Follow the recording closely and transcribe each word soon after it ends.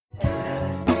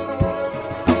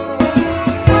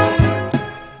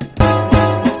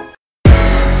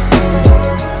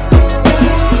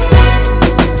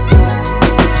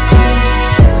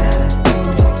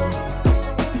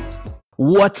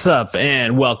What's up,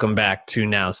 and welcome back to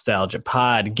Nostalgia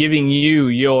Pod, giving you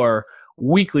your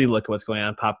weekly look at what's going on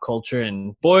in pop culture.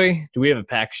 And boy, do we have a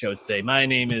packed show today. My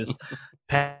name is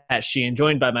Pat Sheehan,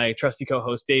 joined by my trusty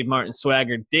co-host Dave Martin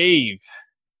Swagger. Dave,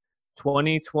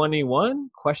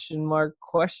 2021? Question mark?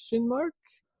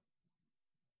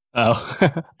 Oh,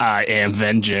 I am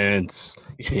vengeance.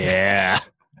 Yeah.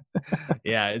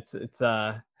 Yeah, it's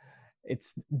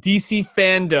DC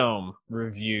Fandom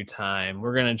review time.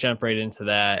 We're gonna jump right into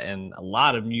that, and a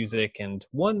lot of music, and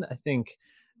one, I think,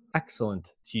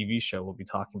 excellent TV show we'll be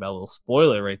talking about. A little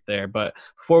spoiler right there. But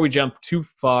before we jump too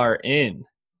far in,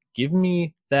 give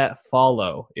me that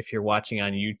follow if you're watching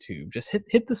on YouTube. Just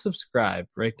hit the subscribe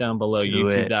right down below,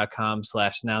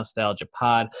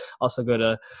 youtube.com/nostalgiapod. Also go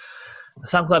to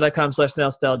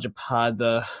soundcloud.com/nostalgiapod,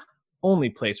 the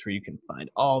only place where you can find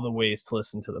all the ways to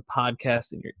listen to the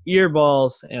podcast in your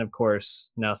earballs, and of course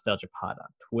Nostalgia Pod on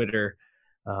Twitter.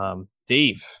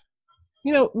 Dave,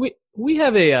 we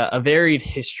have a varied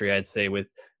history, I'd say,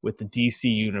 with the DC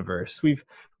universe. We've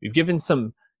given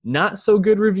some not so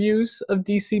good reviews of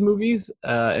DC movies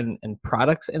and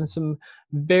products, and some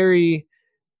very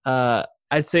I'd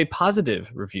say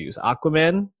positive reviews.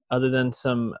 Aquaman, other than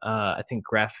some I think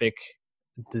graphic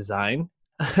design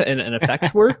and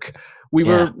effects work,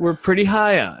 we're pretty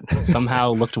high on.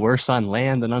 Somehow looked worse on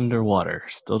land than underwater.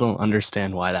 Still don't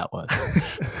understand why that was.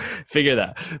 Figure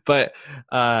that. But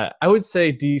I would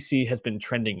say DC has been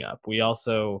trending up. We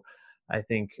also, I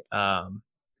think, the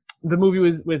movie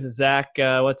with Zach,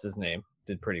 what's his name,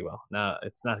 did pretty well. Now,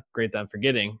 it's not great that I'm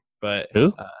forgetting, but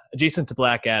Who? Adjacent to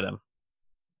Black Adam.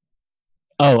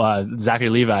 Oh, Zachary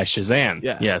Levi, Shazam.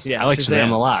 Yeah. Yes, Yeah, I like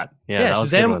Shazam a lot. Yeah, that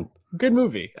was Shazam, a good one. good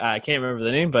movie. I can't remember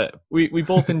the name, but we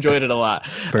both enjoyed it a lot.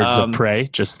 Birds of Prey,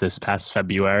 just this past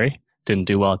February. Didn't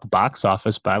do well at the box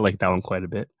office, but I liked that one quite a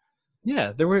bit.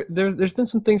 Yeah, there's been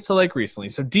some things to like recently.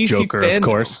 So DC Joker, fandom, of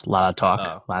course, a lot of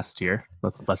talk last year.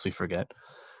 Lest we forget.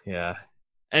 Yeah.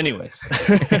 Anyways,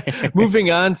 moving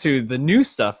on to the new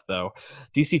stuff, though.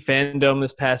 DC Fandom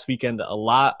this past weekend, a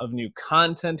lot of new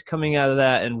content coming out of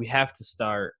that, and we have to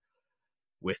start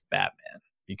with Batman,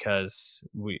 because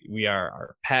we are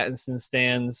our Pattinson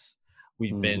stans.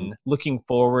 We've been looking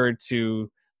forward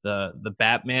to the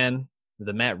Batman,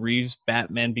 the Matt Reeves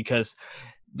Batman, because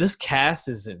this cast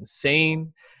is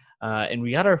insane. And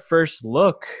we got our first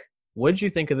look. What did you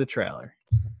think of the trailer?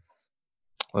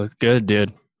 Looked good,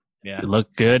 dude. Yeah, It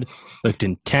looked good. Looked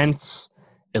intense.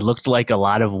 It looked like a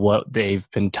lot of what they've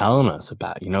been telling us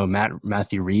about.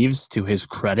 Matthew Reeves, to his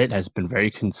credit, has been very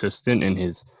consistent in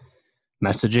his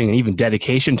messaging and even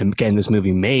dedication to getting this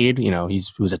movie made. He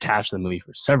was attached to the movie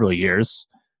for several years,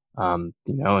 and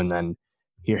then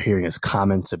hearing his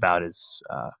comments about his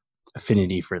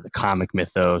affinity for the comic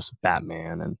mythos of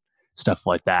Batman and stuff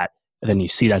like that. And then you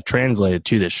see that translated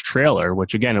to this trailer,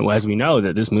 which, again, as we know,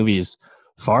 that this movie is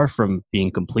far from being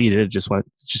completed. It's just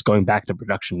going back to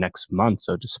production next month.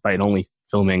 So despite only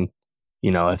filming,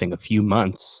 I think a few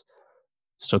months,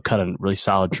 still cut a really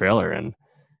solid trailer. And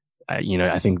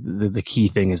I think the key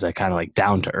thing is that kind of like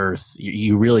down to earth.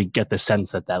 You really get the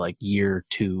sense that like year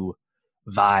two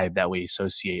vibe that we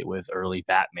associate with early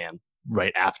Batman,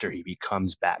 right after he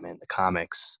becomes Batman in the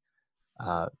comics,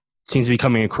 seems to be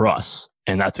coming across.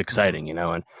 And that's exciting,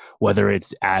 and whether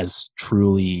it's as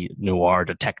truly noir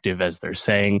detective as they're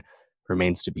saying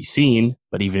remains to be seen.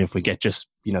 But even if we get just,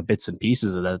 bits and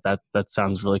pieces of that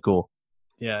sounds really cool.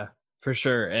 Yeah, for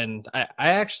sure. And I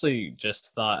actually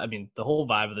just thought, the whole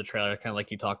vibe of the trailer, kind of like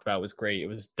you talked about, was great. It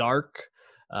was dark.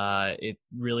 It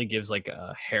really gives like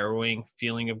a harrowing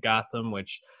feeling of Gotham,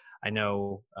 which I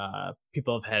know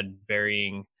people have had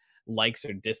varying likes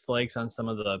or dislikes on some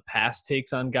of the past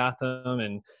takes on Gotham,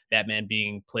 and Batman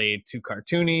being played too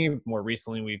cartoony. More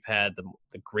recently, we've had the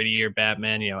grittier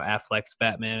Batman. Affleck's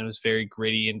Batman was very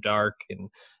gritty and dark, and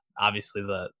obviously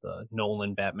the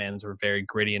Nolan Batmans were very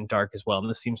gritty and dark as well. And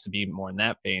this seems to be more in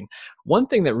that vein. One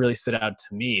thing that really stood out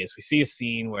to me is we see a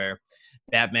scene where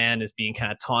Batman is being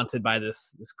kind of taunted by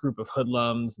this group of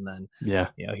hoodlums, and then he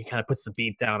kind of puts the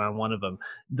beat down on one of them.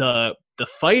 The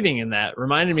fighting in that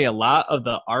reminded me a lot of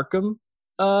the Arkham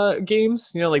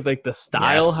games, like the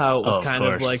style, yes. how it was kind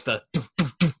of like the doof,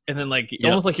 doof, doof, and then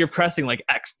almost like you're pressing like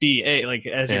XBA like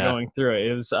as you're going through it.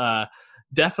 It was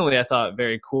definitely, I thought,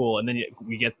 very cool. And then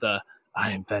we get the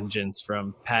I am vengeance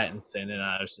from Pattinson, and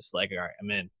I was just like, all right, I'm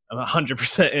in. I'm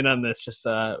 100% in on this. Just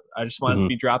I just want it to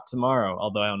be dropped tomorrow.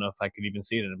 Although I don't know if I could even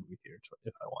see it in a movie theater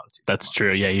if I wanted to. That's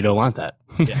true. Yeah, you don't want that.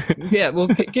 yeah. Well,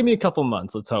 give me a couple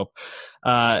months. Let's hope.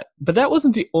 But that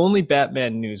wasn't the only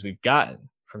Batman news we've gotten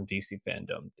from DC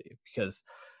Fandom, Dave, because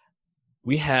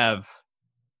we have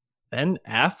Ben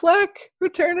Affleck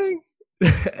returning.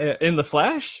 in the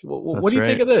Flash. What That's do you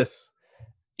think right. of this?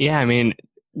 Yeah, I mean,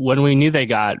 when we knew they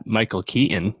got Michael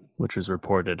Keaton, which was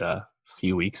reported a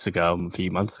few weeks ago, a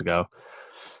few months ago,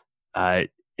 uh,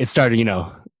 it started,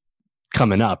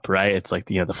 coming up, right? It's like,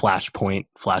 the Flashpoint,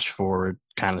 Flash Forward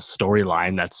kind of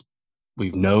storyline that's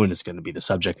we've known is going to be the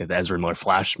subject of the Ezra Miller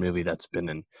Flash movie that's been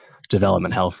in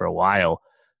development hell for a while.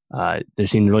 They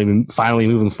seem to really be finally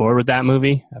moving forward with that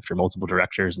movie after multiple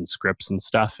directors and scripts and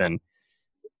stuff, and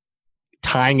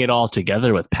tying it all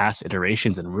together with past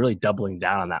iterations and really doubling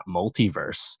down on that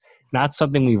multiverse. Not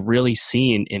something we've really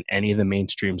seen in any of the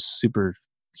mainstream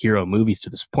superhero movies to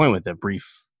this point, with a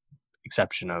brief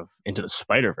exception of Into the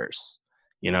Spider-Verse.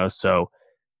 So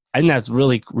I think that's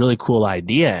really, really cool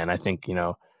idea. And I think,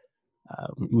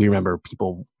 we remember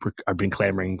people have been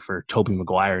clamoring for Tobey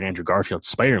Maguire and Andrew Garfield's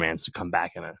Spider-Mans to come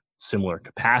back in a similar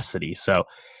capacity. So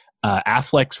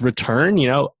Affleck's return,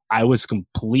 I was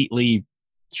completely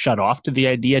shut off to the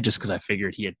idea just because I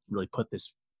figured he had really put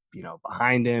this,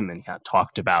 behind him, and he kind of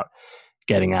talked about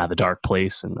getting out of the dark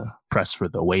place and the press for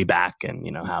the way back, and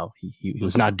how he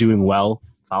was not doing well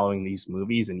following these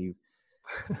movies. And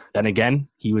then again,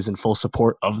 he was in full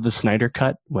support of the Snyder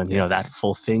Cut when that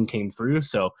full thing came through.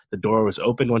 So the door was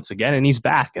opened once again, and he's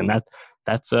back, and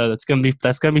that's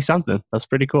gonna be something. That's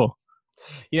pretty cool.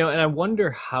 And I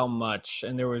wonder how much.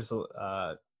 And there was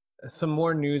some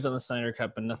more news on the Snyder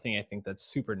Cut, but nothing I think that's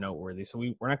super noteworthy. So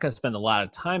we're not going to spend a lot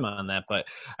of time on that. But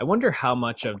I wonder how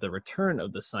much of the return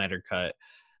of the Snyder Cut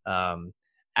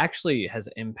actually has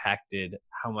impacted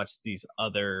how much these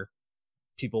other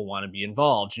people want to be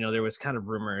involved. There was kind of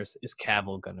rumors, is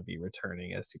Cavill going to be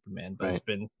returning as Superman? But It's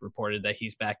been reported that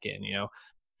he's back in,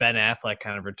 Ben Affleck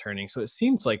kind of returning. So it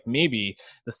seems like maybe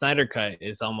the Snyder Cut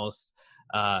is almost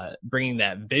bringing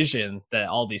that vision that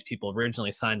all these people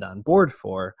originally signed on board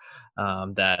for,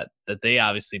 that they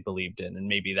obviously believed in. And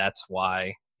maybe that's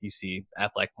why you see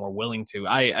Affleck more willing to.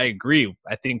 I agree.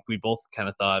 I think we both kind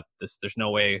of thought there's no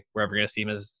way we're ever going to see him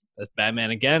as Batman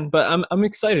again, but I'm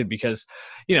excited because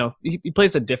he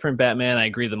plays a different Batman. I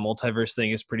agree the multiverse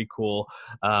thing is pretty cool.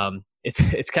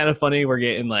 It's kind of funny we're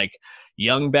getting like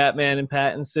young Batman and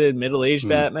Pattinson, middle-aged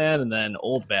Batman, and then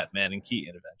old Batman and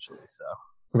Keaton eventually. So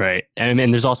right, and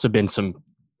there's also been some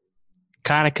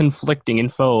kind of conflicting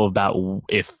info about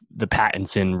if the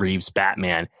Pattinson Reeves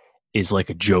Batman is like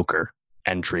a Joker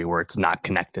entry where it's not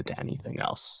connected to anything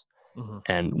else. Mm-hmm.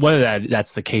 And whether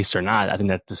that's the case or not, I think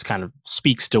that just kind of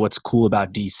speaks to what's cool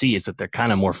about DC, is that they're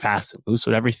kind of more fast and loose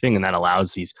with everything, and that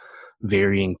allows these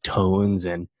varying tones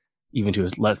and even to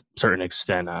a certain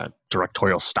extent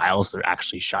directorial styles that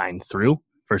actually shine through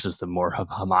versus the more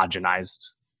homogenized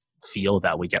feel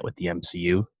that we get with the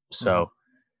MCU. So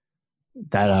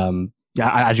that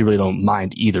I actually really don't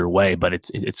mind either way, but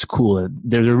it's cool.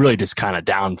 They're really just kind of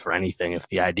down for anything if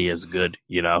the idea is good,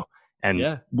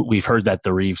 And we've heard that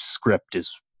the Reeves script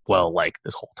is well liked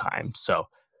this whole time. So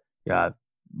yeah,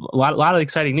 a lot of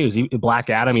exciting news. Black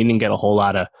Adam, he didn't get a whole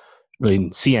lot of, really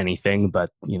didn't see anything, but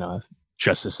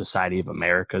Justice Society of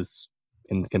America's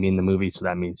going to be in the movie, so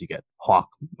that means you get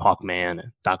Hawkman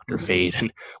and Dr. Fate,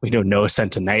 and we know Noah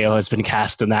Centineo has been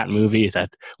cast in that movie.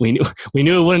 That we knew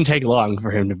it wouldn't take long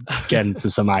for him to get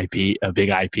into some IP, a big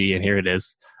IP, and here it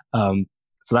is. So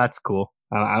that's cool.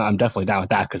 I'm definitely down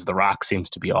with that because The Rock seems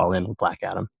to be all in with Black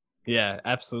Adam. Yeah,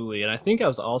 absolutely. And I think I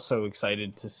was also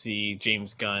excited to see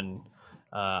James Gunn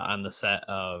on the set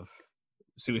of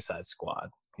Suicide Squad,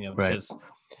 because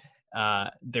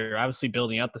they're obviously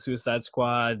building out the Suicide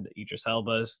Squad. Idris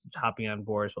Elba's hopping on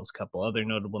board, as well as a couple other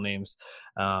notable names.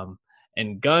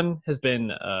 And Gunn has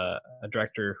been a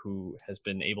director who has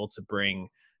been able to bring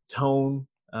tone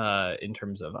in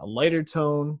terms of a lighter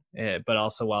tone, but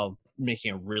also while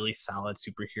making a really solid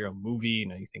superhero movie.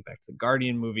 You think back to the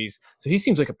Guardian movies. So he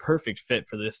seems like a perfect fit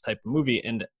for this type of movie.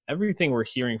 And everything we're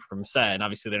hearing from set, and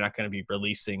obviously they're not going to be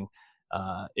releasing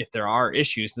if there are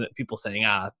issues that people saying,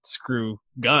 screw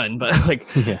Gunn, but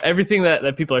everything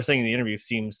that people are saying in the interview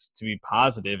seems to be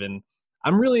positive. And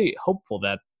I'm really hopeful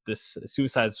that this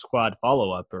Suicide Squad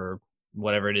follow-up, or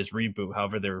whatever it is, reboot,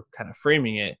 however they're kind of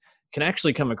framing it, can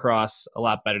actually come across a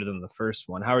lot better than the first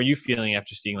one. How are you feeling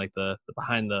after seeing like the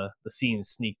behind the scenes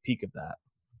sneak peek of that?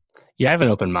 Yeah, I have an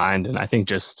open mind, and I think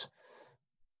just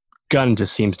Gunn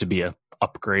just seems to be a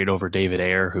upgrade over David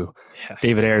Ayer,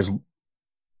 David Ayer's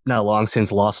not long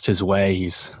since lost his way.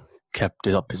 He's kept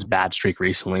up his bad streak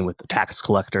recently with The Tax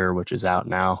Collector, which is out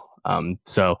now.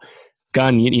 So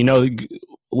Gunn,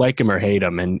 like him or hate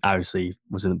him, and obviously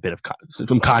was in a bit of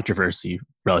some controversy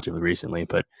relatively recently,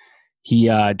 but he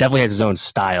definitely has his own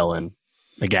style, and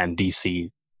again, DC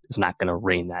is not going to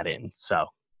rein that in. So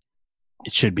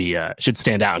it should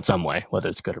stand out in some way, whether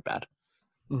it's good or bad.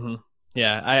 Hmm.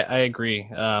 Yeah, I agree.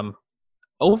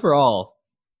 Overall,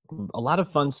 a lot of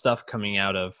fun stuff coming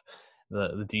out of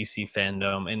the DC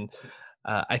fandom, and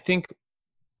I think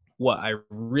what I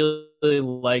really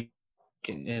like,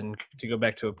 and to go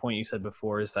back to a point you said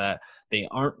before, is that they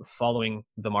aren't following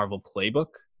the Marvel playbook.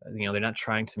 They're not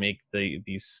trying to make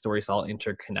these stories all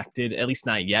interconnected, at least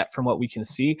not yet, from what we can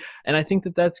see. And I think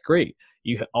that that's great.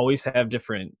 You always have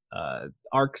different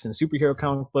arcs in superhero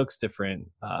comic books, different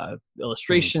Mhm.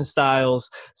 illustration styles.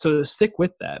 So stick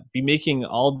with that. Be making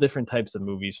all different types of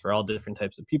movies for all different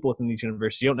types of people within each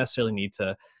universe. You don't necessarily need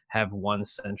to have one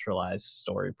centralized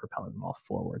story propelling them all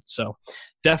forward. So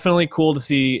definitely cool to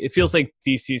see. It feels like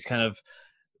DC's kind of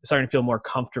starting to feel more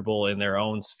comfortable in their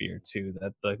own sphere too.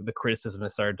 That the criticism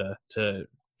has started to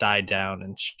die down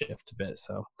and shift a bit.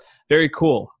 So very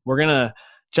cool. We're gonna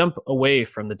jump away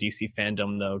from the DC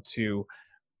fandom though to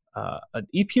an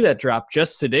EP that dropped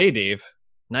just today, Dave,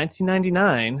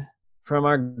 1999, from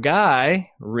our guy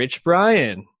Rich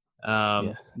Brian. Yeah,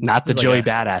 Um, not this the is like Joey a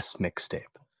Badass mixtape.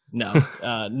 no,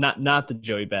 not the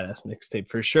Joey Badass mixtape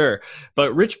for sure,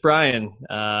 but Rich Brian,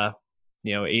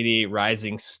 88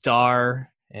 rising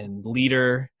star and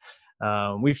leader.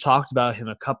 We've talked about him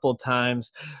a couple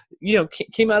times.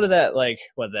 Came out of that like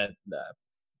what that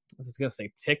I was gonna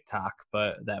say TikTok,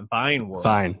 but that Vine world.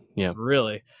 Fine. Yeah.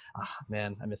 Really,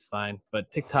 man, I miss Vine,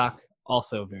 but TikTok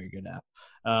also a very good app.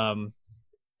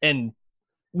 And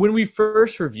when we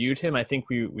first reviewed him, I think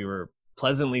we were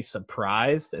pleasantly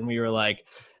surprised, and we were like,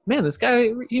 "Man, this guy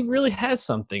he really has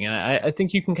something," and I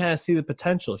think you can kind of see the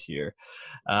potential here.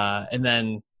 And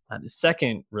then on the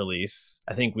second release,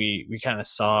 I think we kind of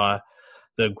saw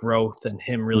the growth and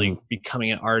him Mhm. really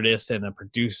becoming an artist and a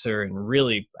producer, and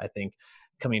really, I think,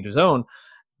 coming into his own.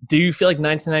 Do you feel like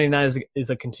 1999 is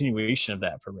a continuation of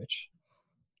that for Rich?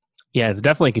 Yeah, it's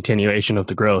definitely a continuation of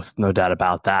the growth, no doubt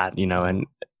about that. And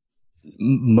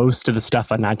most of the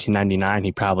stuff on 1999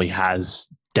 he probably has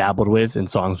dabbled with in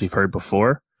songs we've heard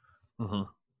before. Mm-hmm.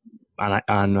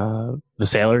 On The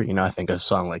Sailor, I think a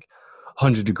song like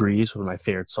 100 Degrees, one of my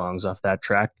favorite songs off that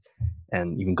track,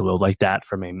 and even Glow Like That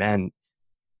from Amen.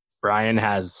 Brian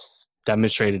has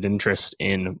demonstrated interest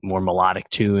in more melodic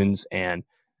tunes and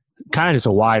kind of just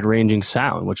a wide ranging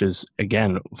sound, which is,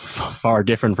 again, far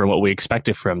different from what we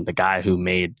expected from the guy who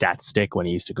made Dat Stick when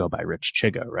he used to go by Rich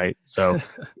Chiga, right? So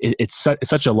it's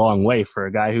such a long way for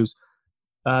a guy who's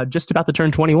just about to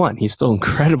turn 21. He's still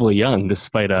incredibly young,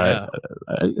 despite Yeah.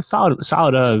 a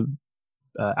solid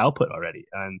output already.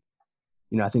 And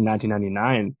I think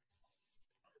 1999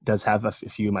 does have a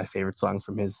few of my favorite songs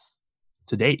from his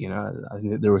to date. I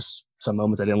think there was some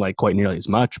moments I didn't like quite nearly as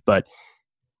much, but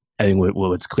I think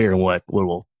what's clear and what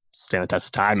will stand the test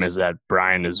of time is that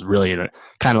Brian is really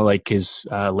kind of like his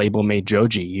label mate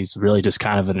Joji. He's really just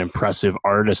kind of an impressive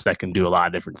artist that can do a lot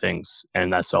of different things,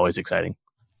 and that's always exciting.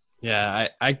 Yeah,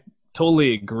 I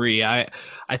totally agree. I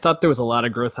thought there was a lot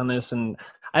of growth on this, and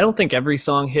I don't think every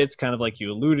song hits, kind of like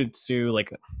you alluded to.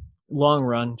 Like Long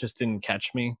Run just didn't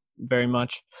catch me very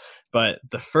much, but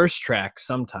the first track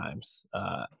sometimes,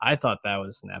 I thought that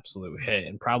was an absolute hit,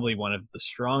 and probably one of the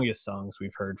strongest songs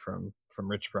we've heard from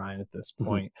Rich Brian at this Mm-hmm.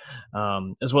 point.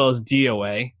 As well as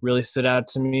DOA really stood out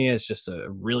to me as just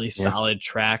a really Yeah, solid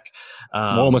track.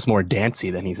 almost more dancey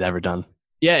than he's ever done.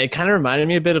 Yeah, it kind of reminded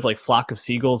me a bit of like "Flock of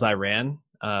Seagulls, I Ran,"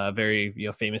 a very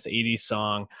famous '80s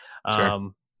song.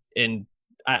 Sure. And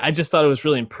I just thought it was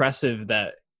really impressive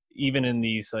that even in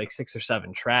these like 6 or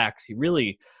 7 tracks, he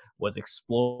really was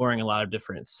exploring a lot of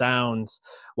different sounds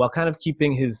while kind of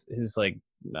keeping his like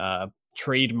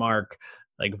trademark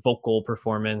like vocal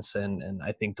performance and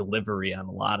I think delivery on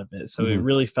a lot of it. So it Mm-hmm.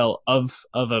 really felt of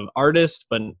an artist,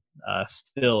 but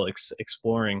still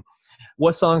exploring.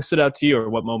 What song stood out to you, or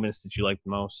what moments did you like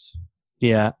the most?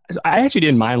 Yeah, I actually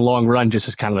didn't mind Long Run just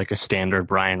as kind of like a standard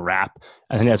Brian rap.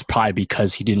 I think that's probably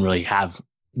because he didn't really have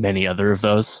many other of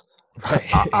those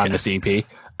Right. on Yeah. the CP.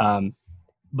 Um,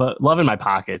 but Love in My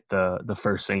Pocket, the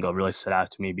first single, really stood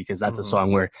out to me because that's a Hmm.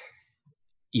 song where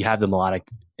you have the melodic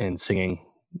and singing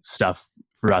stuff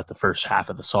throughout the first half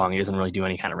of the song. He doesn't really do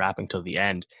any kind of rapping till the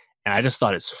end. And I just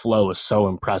thought his flow was so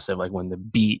impressive. Like when the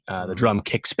beat, the Hmm. drum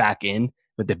kicks back in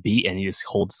with the beat and he just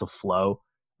holds the flow.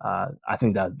 I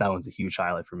think that one's a huge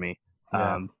highlight for me.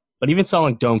 Yeah. But even song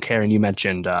like Don't Care, and you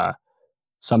mentioned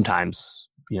sometimes,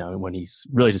 when he's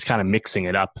really just kind of mixing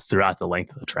it up throughout the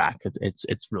length of the track,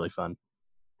 it's really fun.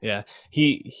 Yeah.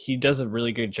 He does a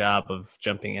really good job of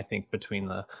jumping, I think, between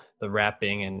the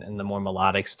rapping and the more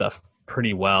melodic stuff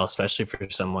pretty well, especially for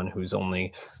someone who's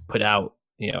only put out,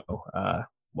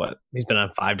 what he's been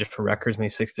on 5 different records, maybe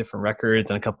 6 different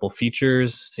records and a couple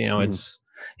features. Mhm. It's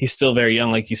he's still very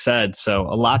young, like you said. So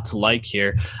a lot to like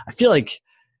here. I feel like,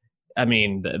 I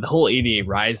mean, the whole 88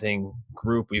 Rising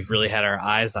group we've really had our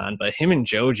eyes on, but him and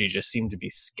Joji just seem to be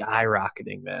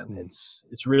skyrocketing, man.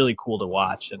 It's really cool to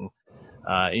watch, and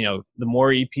the more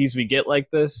EPs we get like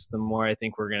this, the more I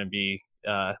think we're going to be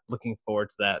looking forward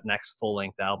to that next full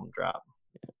length album drop.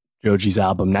 Joji's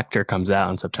album Nectar comes out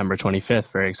on September 25th.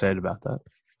 Very excited about that.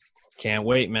 Can't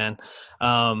wait, man.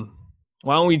 Why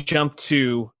don't we jump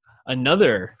to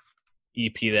another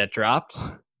EP that dropped?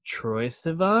 Troye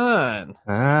Sivan.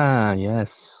 Ah,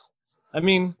 yes. I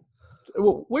mean,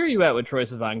 where are you at with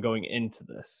Troye Sivan going into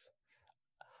this?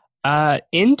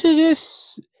 Into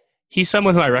this, he's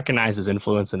someone who I recognize his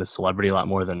influence and his celebrity a lot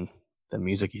more than the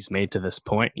music he's made to this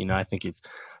point. I think it's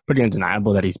pretty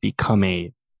undeniable that he's become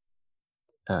a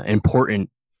important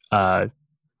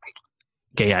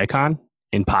gay icon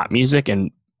in pop music,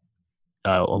 and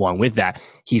along with that,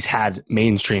 he's had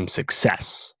mainstream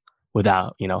success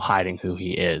without hiding who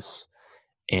he is,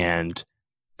 and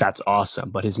that's awesome.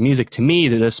 But his music, to me,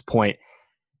 to this point,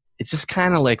 it's just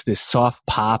kind of like this soft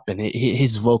pop, and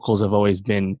his vocals have always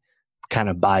been kind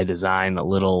of by design a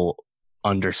little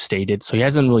understated, so he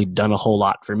hasn't really done a whole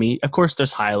lot for me. Of course,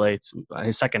 there's highlights.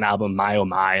 His second album, My Oh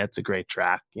My, that's a great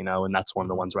track, and that's one of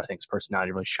the ones where I think his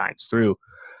personality really shines through.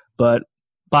 But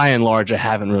by and large, I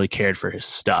haven't really cared for his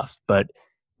stuff. But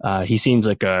he seems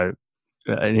like an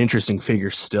interesting figure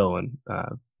still, and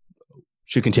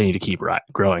should continue to keep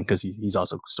growing because he's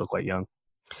also still quite young.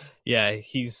 Yeah,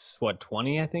 he's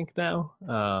 20, I think now,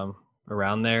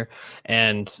 around there.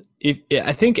 And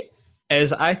I think,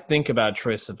 as I think about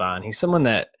Troye Sivan, he's someone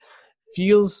that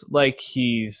feels like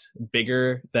he's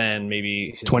bigger than maybe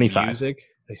he's 25. Music.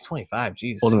 He's 25.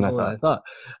 Jeez, older than I thought.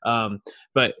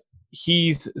 But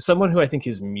he's someone who I think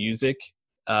his music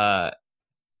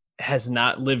has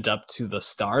not lived up to the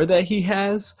star that he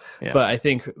has. Yeah. But I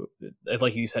think,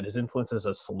 like you said, his influence as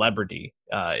a celebrity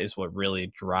is what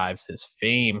really drives his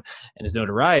fame and his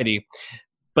notoriety.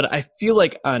 But I feel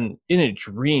like In a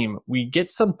Dream, we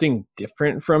get something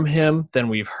different from him than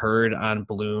we've heard on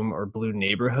Bloom or Blue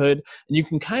Neighborhood. And you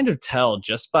can kind of tell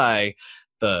just by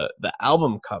the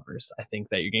album covers, I think,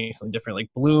 that you're getting something different. Like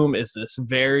Bloom is this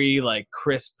very like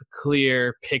crisp,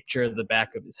 clear picture of the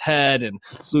back of his head, and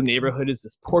Blue Neighborhood is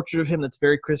this portrait of him that's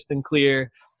very crisp and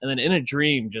clear. And then In a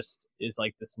Dream just is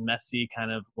like this messy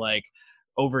kind of like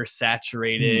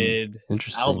oversaturated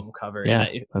album cover. Yeah,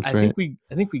 and I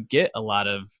think we get a lot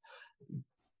of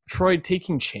Troye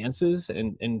taking chances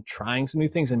and trying some new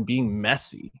things and being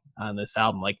messy on this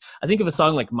album. Like I think of a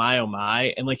song like My Oh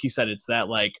My, and like you said, it's that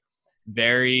like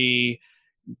very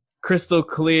crystal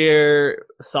clear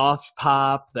soft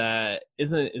pop that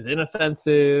is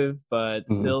inoffensive but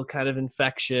still kind of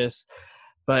infectious.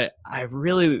 But I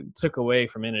really took away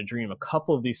from In a Dream, a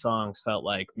couple of these songs felt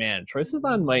like, man, Troye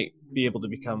Sivan might be able to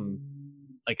become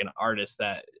like an artist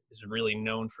that is really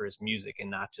known for his music and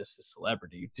not just a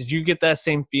celebrity. Did you get that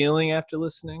same feeling after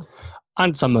listening?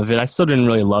 On some of it, I still didn't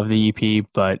really love the EP,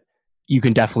 but you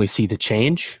can definitely see the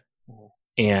change.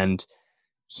 And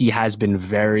he has been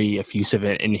very effusive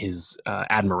in his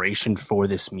admiration for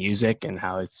this music and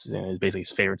how it's basically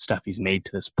his favorite stuff he's made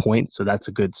to this point. So that's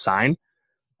a good sign.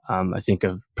 I think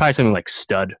of probably something like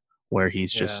Stud, where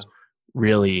he's just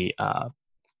really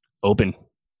open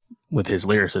with his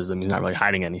lyricism. He's not really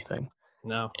hiding anything.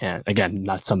 No. And again,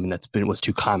 not something was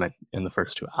too common in the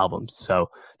first two albums. So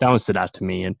that one stood out to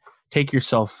me. And Take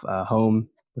Yourself Home,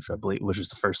 which is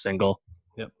the first single.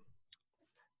 Yep.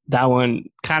 That one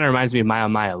kind of reminds me of My Oh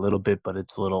My a little bit, but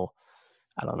it's a little,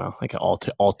 I don't know, like an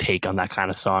all take on that kind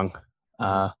of song.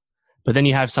 But then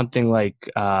you have something like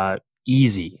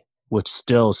Easy, which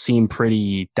still seem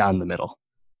pretty down the middle.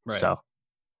 Right. So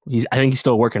I think he's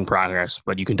still a work in progress,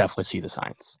 but you can definitely see the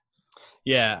signs.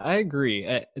 Yeah, I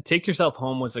agree. Take Yourself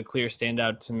Home was a clear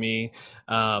standout to me.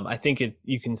 I think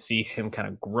you can see him kind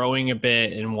of growing a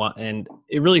bit, and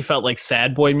it really felt like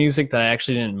sad boy music that I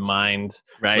actually didn't mind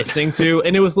listening to.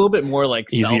 And it was a little bit more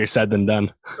like easier said than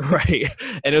done. Right.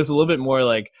 And it was a little bit more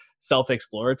like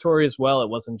self-exploratory as well. It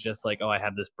wasn't just like, oh, I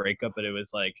have this breakup, but it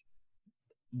was like,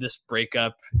 this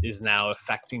breakup is now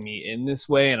affecting me in this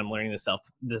way, and I'm learning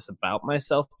this about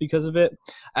myself because of it.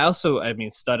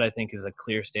 Stud, I think, is a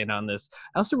clear stand on this.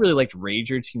 I also really liked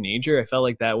Rager Teenager. I felt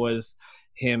like that was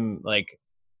him like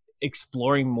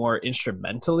exploring more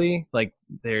instrumentally. Like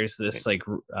there's this like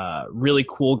really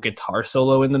cool guitar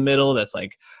solo in the middle that's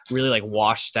like really like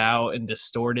washed out and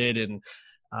distorted, and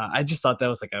I just thought that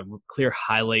was like a clear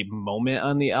highlight moment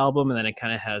on the album. And then it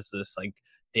kind of has this like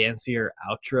dancier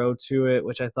outro to it,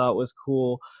 which I thought was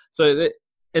cool. So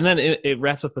And then it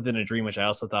wraps up within a dream, which I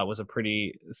also thought was a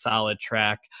pretty solid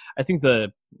track. I think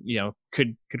the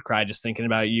could cry just thinking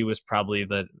about you was probably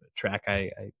the track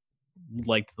I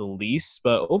liked the least,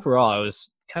 but overall I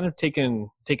was kind of taken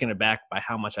aback by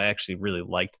how much I actually really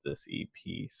liked this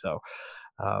EP. So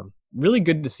really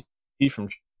good to see from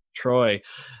Troy.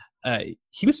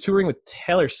 He was touring with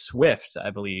Taylor Swift, I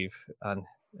believe, on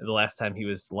the last time he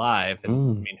was live, and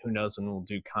I mean, who knows when we'll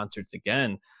do concerts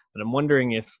again. But I'm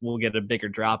wondering if we'll get a bigger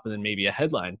drop and then maybe a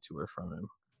headline tour from him.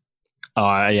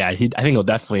 Oh, yeah. I think he'll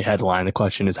definitely headline. The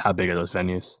question is, how big are those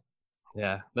venues?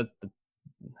 Yeah,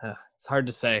 it's hard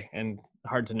to say and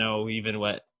hard to know even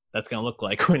what that's going to look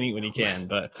like when he can.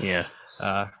 But yeah,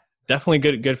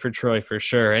 definitely good for Troy for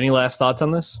sure. Any last thoughts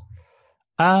on this?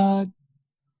 I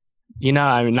mean,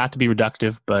 not to be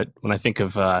reductive, but when I think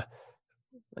of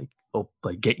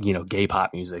gay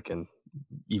pop music and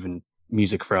even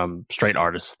music from straight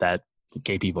artists that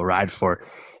gay people ride for,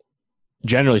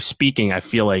 generally speaking, I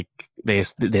feel like they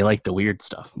like the weird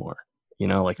stuff more.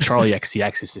 Like Charlie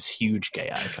XCX is this huge gay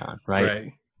icon, right?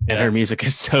 Right. And her music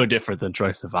is so different than Troye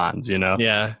Sivan's,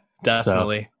 Yeah,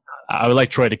 definitely. So I would like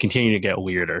Troy to continue to get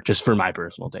weirder, just for my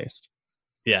personal taste.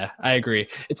 Yeah, I agree.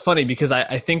 It's funny because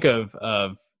I think of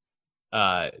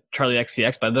Charlie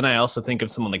XCX, but then I also think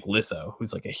of someone like Lizzo,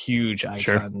 who's like a huge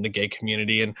icon in the gay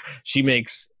community, and she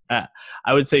makes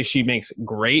I would say she makes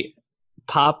great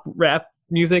pop rap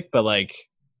music, but like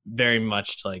very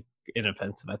much like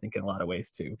inoffensive, I think, in a lot of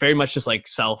ways too. Very much just like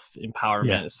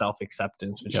self-empowerment,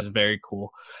 self-acceptance, which is very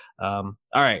cool. All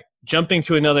right, jumping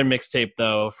to another mixtape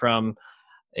though from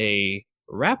a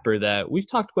rapper that we've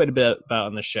talked quite a bit about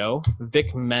on the show,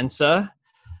 Vic Mensa.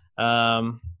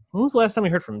 When was the last time we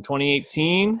heard from him?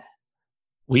 2018?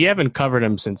 We haven't covered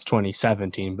him since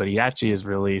 2017, but he actually has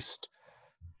released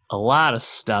a lot of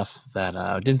stuff that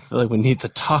I didn't feel like we need to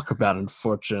talk about,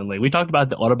 unfortunately. We talked about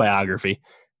the autobiography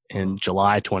in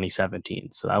July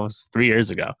 2017, so that was 3 years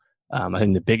ago. I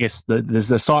think the biggest, the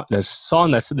song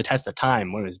that stood the test of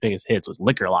time, one of his biggest hits was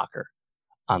Liquor Locker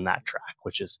on that track,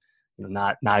 which is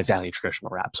not exactly a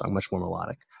traditional rap song, much more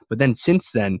melodic. But then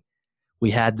since then,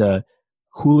 we had the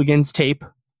Hooligans tape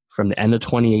from the end of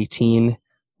 2018,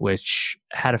 which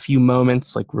had a few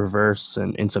moments like Reverse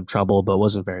and In Some Trouble, but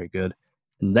wasn't very good.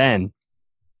 And then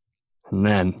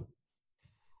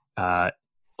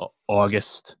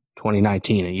August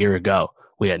 2019, a year ago,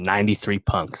 we had 93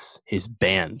 Punks, his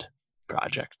band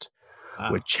project,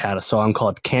 which had a song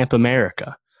called Camp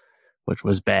America, which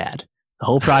was bad. The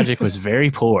whole project was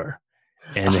very poor,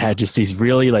 and it had just these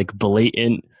really like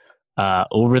blatant,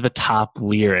 over-the-top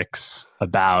lyrics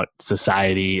about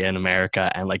society and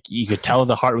America, and like you could tell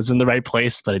the heart was in the right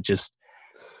place, but it just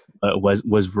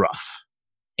was rough.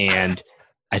 And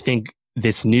I think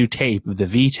this new tape, the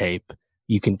V tape,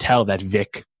 you can tell that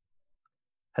Vic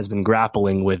has been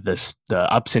grappling with the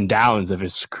ups and downs of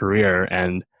his career,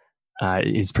 and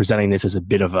is presenting this as a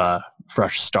bit of a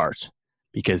fresh start,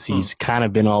 because he's kind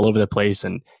of been all over the place,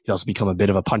 and he's also become a bit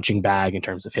of a punching bag in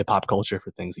terms of hip hop culture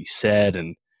for things he said.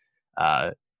 And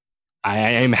I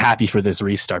am happy for this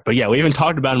restart. But yeah, we haven't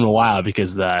talked about him in a while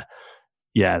because there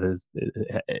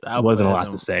wasn't a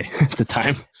lot to say at the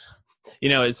time.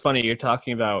 It's funny, you're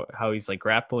talking about how he's like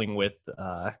grappling with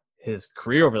his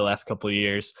career over the last couple of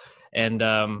years, and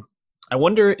I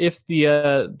wonder if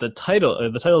the title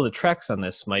of the tracks on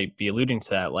this might be alluding to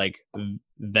that, like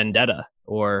Vendetta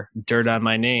or Dirt on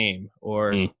My Name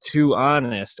or Too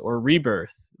Honest or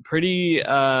Rebirth. Pretty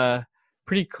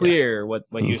clear what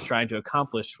he was trying to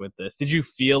accomplish with this. Did you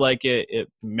feel like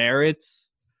it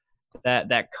merits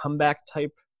that comeback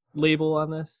type label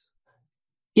on this?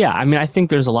 Yeah, I mean, I think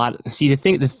there's a lot. See,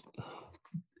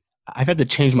 I've had to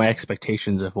change my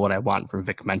expectations of what I want from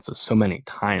Vic Mensa so many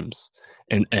times.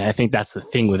 And I think that's the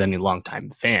thing with any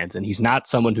longtime fans. And he's not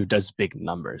someone who does big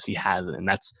numbers. He hasn't. And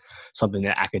that's something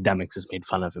that academics has made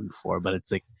fun of him for. But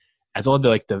it's like, as all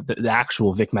the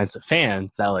actual Vic Mensa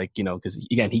fans that because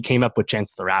again, he came up with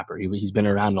Chance the Rapper. He's been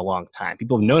around a long time.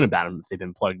 People have known about him if they've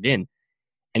been plugged in.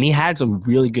 And he had some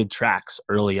really good tracks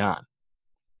early on.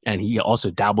 And he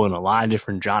also dabbled in a lot of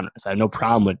different genres. I have no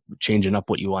problem with changing up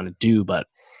what you want to do, but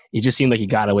it just seemed like he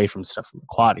got away from stuff from a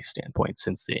quality standpoint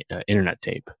since the internet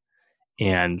tape.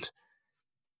 And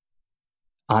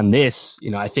on this,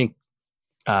 I think,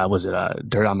 was it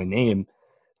Dirt on My Name?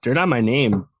 Dirt on My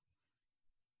Name,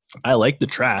 I like the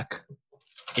track.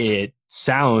 It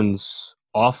sounds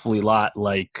awfully lot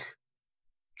like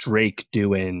Drake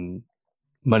doing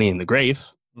Money in the Grave,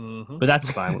 but that's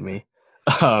fine with me.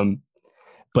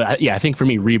 But yeah, I think for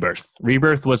me, Rebirth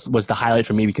was the highlight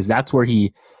for me, because that's where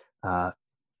I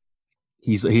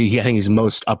think he's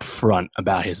most upfront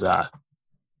about his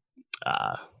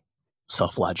uh,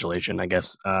 self-flagellation, I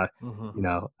guess. Hmm.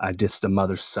 I dissed a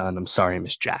mother's son. I'm sorry,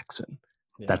 Miss Jackson.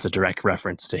 Yeah. That's a direct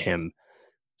reference to him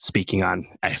speaking on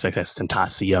XXX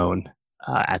Tentacion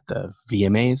at the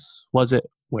VMAs, was it?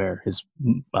 Where his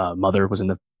mother was in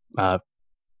the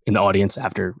audience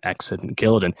after X had been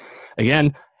killed. And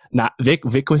again, not Vic.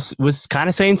 Vic was kind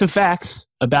of saying some facts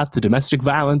about the domestic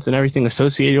violence and everything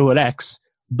associated with X,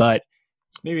 but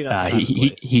Maybe not the time and he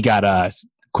place. got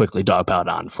quickly dogpiled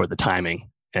on for the timing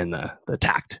and the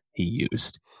tact he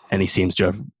used, and he seems to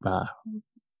have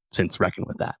since reckoned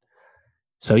with that.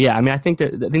 So yeah, I mean, I think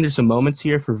there's some moments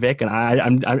here for Vic,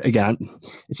 and again,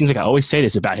 it seems like I always say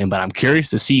this about him, but I'm curious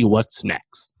to see what's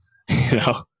next. You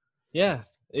know? Yeah,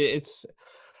 it's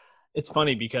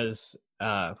funny because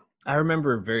I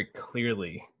remember very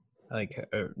clearly, like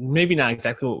maybe not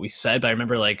exactly what we said, but I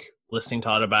remember like listening to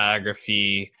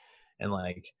Autobiography and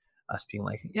like us being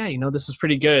like, yeah, this was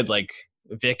pretty good. Like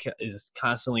Vic is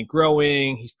constantly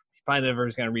growing. He probably never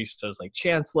is going to reach those like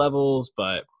Chance levels,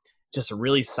 but just a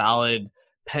really solid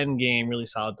pen game, really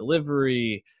solid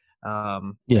delivery.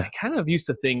 Yeah. I kind of used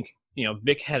to think,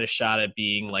 Vic had a shot at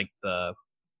being like the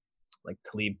like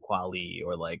Talib Kweli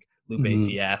or like Lupe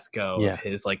Fiasco of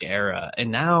his like era.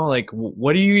 And now, like,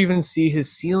 what do you even see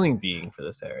his ceiling being for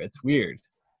this era? It's weird.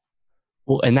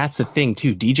 Well, and that's the thing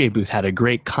too. DJ Booth had a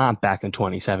great comp back in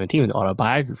 2017 when the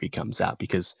Autobiography comes out,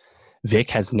 because Vic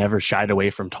has never shied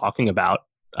away from talking about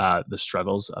the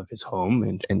struggles of his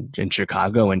home in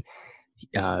Chicago. And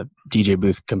DJ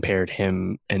Booth compared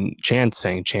him and Chance,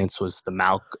 saying Chance was the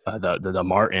the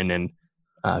Martin, and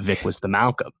Vic was the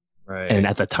Malcolm. Right. And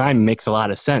at the time, it makes a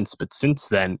lot of sense. But since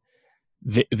then,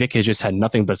 Vic has just had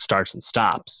nothing but starts and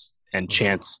stops. And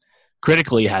Chance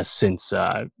critically has since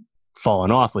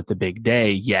fallen off with The Big Day,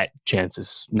 yet Chance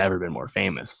has never been more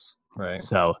famous. Right.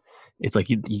 So it's like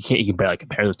you can barely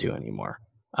compare the two anymore.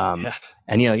 And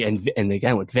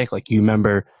again with Vic, like, you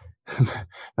remember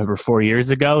 4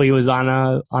 years ago he was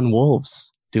on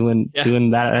Wolves doing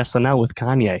that SNL with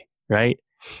Kanye, right?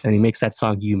 And he makes that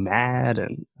song "You Mad,"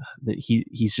 and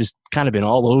he's just kind of been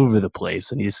all over the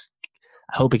place. And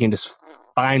I hope he can just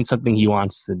find something he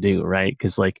wants to do, right?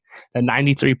 Because like that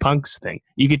 '93 Punks thing,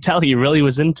 you could tell he really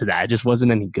was into that. It just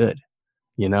wasn't any good,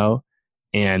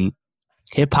 And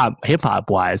hip hop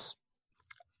wise,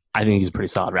 I think he's a pretty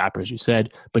solid rapper, as you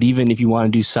said. But even if you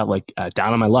want to do stuff like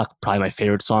 "Down on My Luck," probably my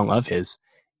favorite song of his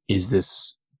is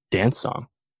this dance song,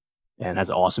 and has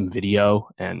an awesome video.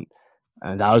 And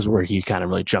that was where he kind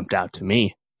of really jumped out to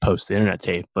me post the internet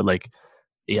tape. But like,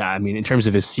 yeah, I mean, in terms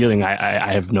of his ceiling,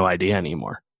 I have no idea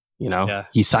anymore.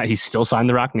 He still signed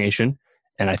the Rock Nation,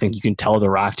 and I think you can tell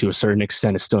the Rock to a certain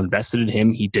extent is still invested in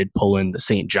him. He did pull in the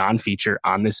St. John feature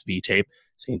on this V tape.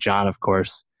 St. John, of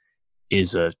course,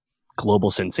 is a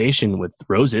global sensation with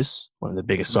Roses, one of the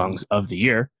biggest songs of the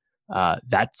year.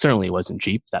 That certainly wasn't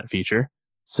cheap, that feature.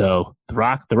 So the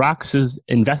Rock is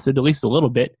invested at least a little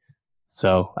bit.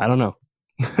 So I don't know.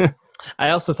 I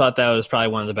also thought that was probably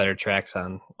one of the better tracks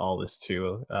on all this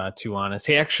too. Too Honest.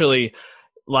 He actually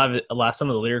some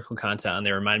of the lyrical content on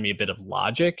there reminded me a bit of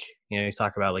Logic. He's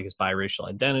talking about like his biracial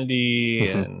identity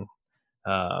and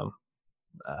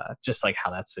just like how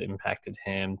that's impacted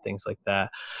him, things like that.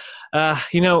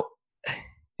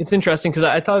 It's interesting because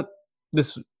I thought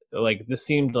this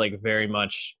seemed like very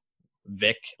much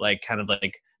Vic, like kind of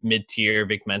like mid-tier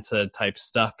Vic Mensa type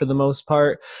stuff for the most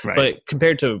part. Right. But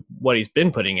compared to what he's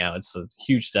been putting out, it's a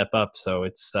huge step up. So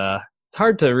it's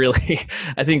hard to really,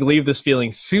 I think, leave this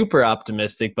feeling super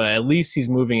optimistic, but at least he's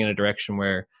moving in a direction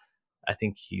where I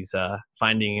think he's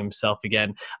finding himself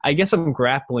again. I guess I'm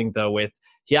grappling though with,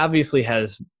 he obviously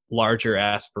has larger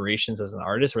aspirations as an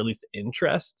artist, or at least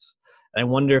interests. And I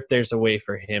wonder if there's a way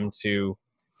for him to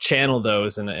channel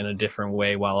those in a different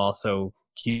way while also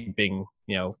keeping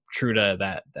true to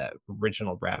that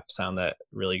original rap sound that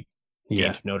really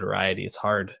gained notoriety. It's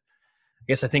hard. I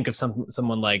guess I think of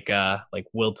someone like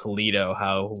Will Toledo,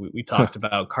 how we talked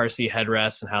about Car Seat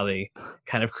Headrest and how they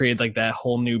kind of created like that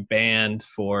whole new band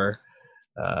for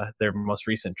their most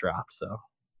recent drop. So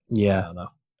yeah, I don't know.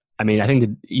 I mean, I think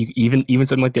that even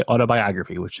something like the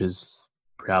Autobiography, which is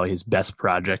probably his best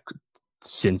project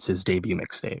since his debut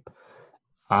mixtape,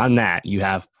 on that you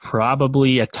have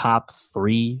probably a top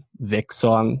 3 Vic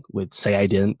song with "Say I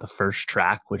Didn't," the first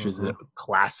track, which is a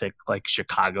classic like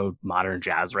Chicago modern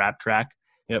jazz rap track.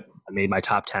 Yep, I made my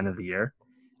top 10 of the year.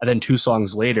 And then 2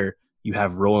 songs later, you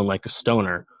have "Rolling Like a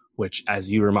Stoner," which, as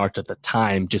you remarked at the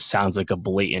time, just sounds like a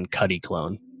blatant Cuddy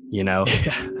clone,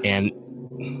 And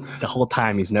the whole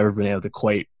time he's never been able to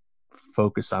quite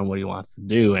focus on what he wants to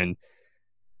do. And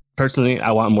personally, I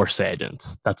want more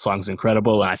Saiyajins. That song's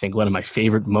incredible. And I think one of my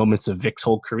favorite moments of Vic's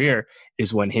whole career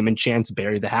is when him and Chance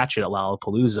bury the hatchet at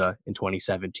Lollapalooza in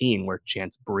 2017, where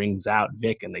Chance brings out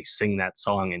Vic and they sing that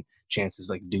song, and Chance is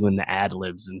like doing the ad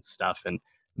libs and stuff. And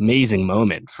amazing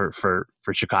moment for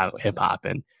Chicago hip hop.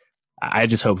 And I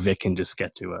just hope Vic can just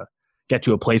get to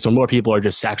a place where more people are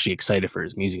just actually excited for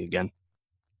his music again.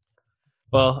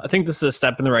 Well, I think this is a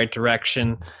step in the right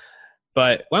direction.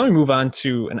 But why don't we move on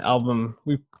to an album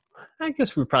I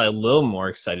guess we're probably a little more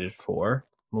excited for.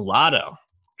 Mulatto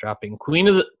dropping Queen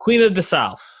of the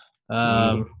South.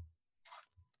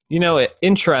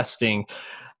 Interesting.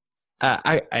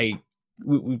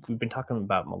 We've been talking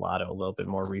about Mulatto a little bit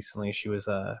more recently. She was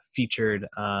featured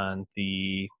on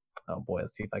the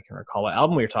let's see if I can recall what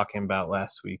album we were talking about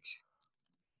last week.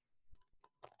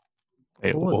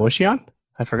 Wait, what was she on?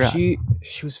 I forgot. She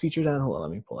was featured on. Hold on,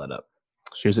 let me pull that up.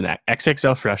 She was an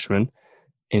XXL freshman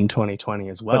in 2020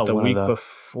 as well. But the week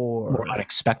before, more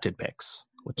unexpected picks,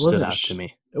 which stood out to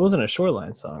me. It wasn't a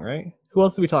Shoreline song, right? Who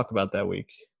else did we talk about that week?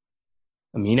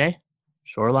 Amine?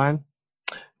 Shoreline?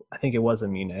 I think it was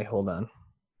Amine. Hold on.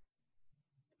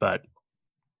 But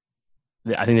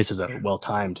I think this is a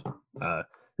well-timed.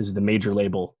 This is the major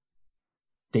label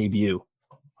debut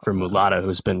for Mulatto,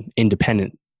 who's been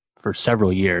independent for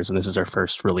several years, and this is her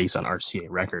first release on RCA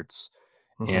Records.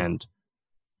 Mm-hmm. And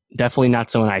definitely not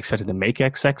someone I expected to make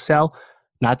XXL.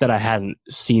 Not that I hadn't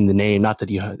seen the name, not that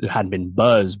you hadn't been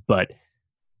buzzed, but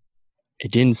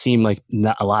it didn't seem like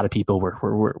not a lot of people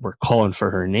were calling for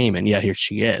her name, and yet here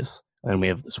she is, and we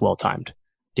have this well-timed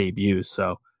debut.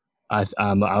 So I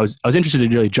was interested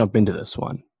to really jump into this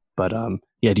one, but do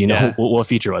you know what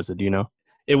feature was it? Do you know?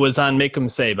 It was on "Make 'Em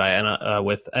Say" by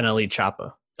with NLE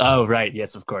Choppa. Oh, right.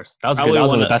 Yes, of course. That was good. That was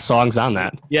one of the best songs on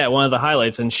that. Yeah, one of the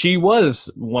highlights. And she was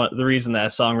the reason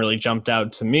that song really jumped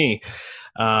out to me.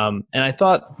 And I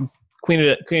thought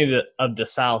Queen of the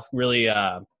South really,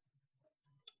 I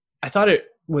thought it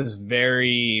was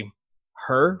very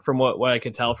her from what I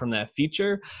could tell from that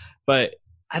feature. But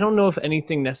I don't know if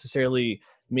anything necessarily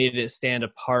made it stand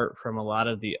apart from a lot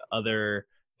of the other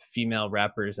female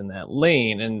rappers in that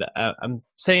lane. And I'm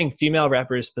saying female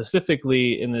rappers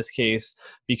specifically in this case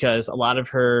because a lot of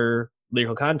her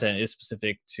lyrical content is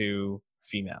specific to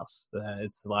females.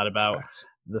 It's a lot about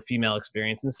the female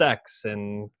experience in sex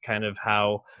and kind of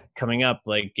how coming up,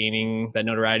 like gaining that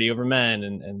notoriety over men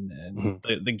and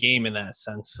mm-hmm. the game in that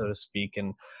sense, so to speak.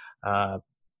 And I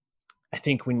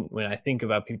think when I think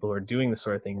about people who are doing this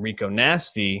sort of thing, Rico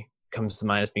Nasty comes to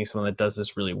mind as being someone that does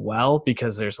this really well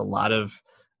because there's a lot of,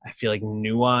 I feel like,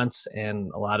 nuance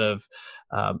and a lot of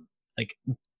like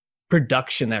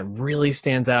production that really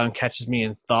stands out and catches me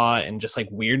in thought and just like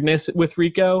weirdness with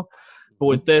Rico. But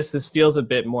with this feels a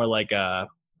bit more like a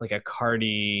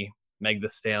Cardi, Meg Thee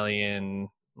Stallion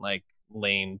like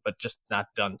lane, but just not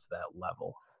done to that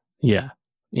level. Yeah.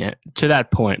 To that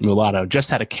point, Mulatto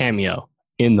just had a cameo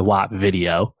in the WAP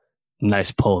video.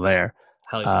 Nice pull there.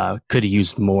 Yeah. Could have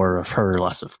used more of her,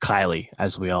 less of Kylie,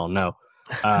 as we all know.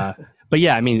 But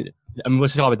yeah, I mean,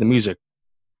 let's talk about the music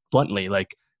bluntly.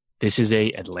 Like, this is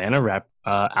a Atlanta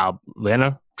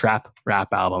trap rap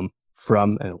album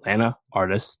from an Atlanta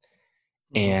artist,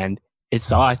 and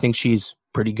it's all. I think she's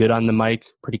pretty good on the mic,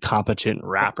 pretty competent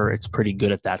rapper. It's pretty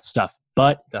good at that stuff.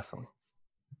 But definitely,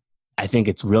 I think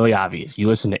it's really obvious. You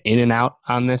listen to In and Out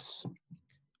on this,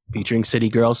 featuring City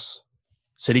Girls.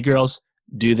 City Girls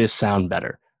do this sound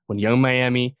better. When Young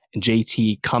Miami and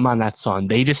JT come on that song,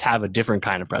 they just have a different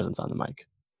kind of presence on the mic,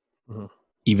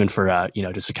 even for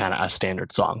just a kind of a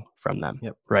standard song from them,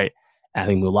 right? And I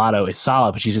think Mulatto is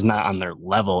solid, but she's just not on their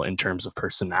level in terms of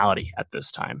personality at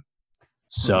this time.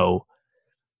 So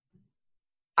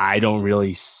I don't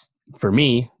really, for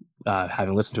me,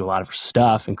 having listened to a lot of her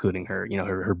stuff, including her,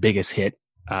 her biggest hit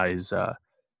is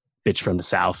 "Bitch from the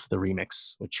South," the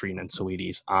remix with Trina and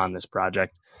Saweeties on this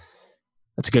project.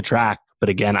 That's a good track. But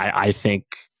again, I think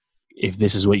if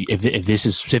this is if this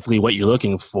is specifically what you're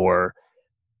looking for,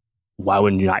 why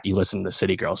wouldn't you listen to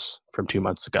City Girls from 2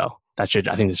 months ago? I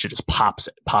think this should just pops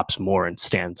more and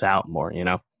stands out more,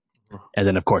 And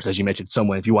then of course, as you mentioned,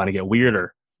 if you want to get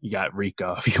weirder, you got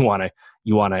Rico. If you want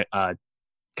to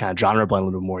kind of genre blend a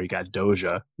little more, you got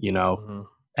Doja,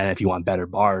 And if you want better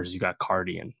bars, you got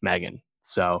Cardi and Megan.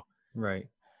 So right.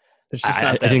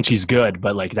 I think she's good,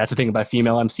 but like that's the thing about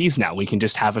female MCs now. We can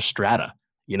just have a strata,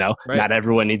 Right. Not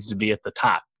everyone needs to be at the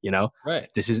top, Right.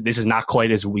 This is not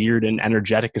quite as weird and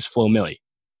energetic as Flo Milli.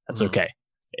 That's okay.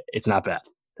 It's not bad.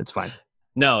 It's fine.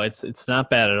 No, it's not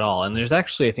bad at all. And there's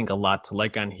actually, I think, a lot to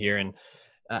like on here. And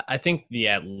I think the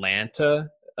Atlanta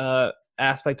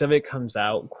aspect of it comes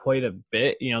out quite a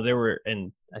bit. There were,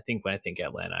 and I think when I think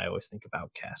Atlanta, I always think of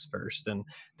Outkast first. And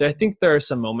I think there are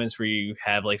some moments where you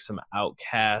have like some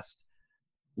Outkast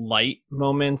light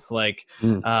moments, like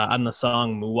Mm. on the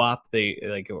song Muwap, they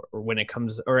like, or when it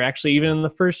comes, or actually even in the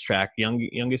first track,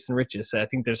 Youngest and Richest. I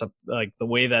think there's a like the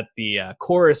way that the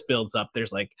chorus builds up.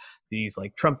 There's like these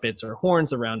like trumpets or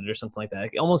horns around it or something like that.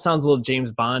 It almost sounds a little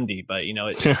James Bondy, but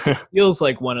it feels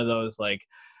like one of those like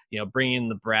bring in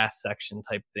the brass section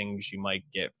type things you might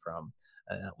get from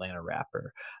an Atlanta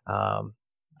rapper.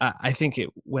 I think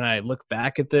when I look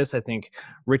back at this, I think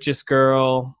Richest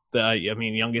Girl,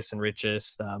 Youngest and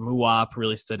Richest, Muwap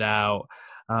really stood out.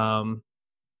 And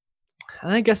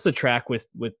I guess the track with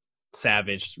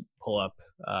Savage, Pull Up,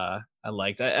 I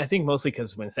liked. I think mostly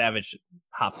because when Savage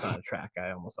hops on a track,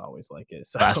 I almost always like it.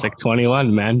 So. Classic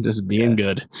 21, man, just being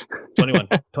good.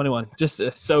 21, just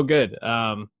so good.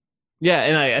 Yeah,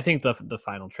 and I think the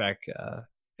final track,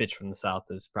 Bitch from the South,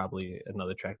 is probably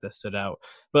another track that stood out.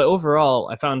 But overall,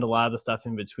 I found a lot of the stuff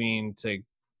in between to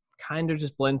kind of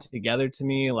just blend together to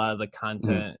me. A lot of the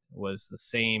content was the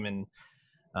same, and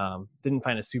didn't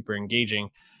find it super engaging.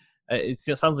 It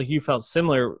sounds like you felt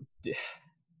similar.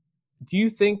 Do you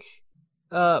think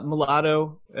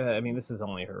Mulatto, this is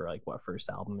only her first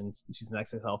album, and she's an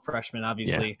XXL freshman,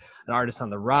 obviously an artist on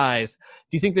the rise.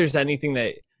 Do you think there's anything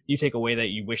that you take away that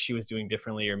you wish she was doing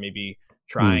differently, or maybe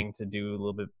trying to do a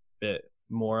little bit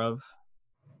more of?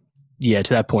 Yeah,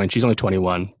 to that point, she's only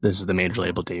 21. This is the major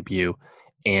label debut.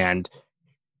 And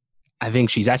I think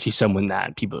she's actually someone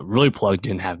that people really plugged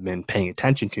in have been paying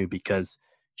attention to, because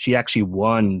she actually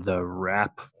won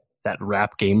that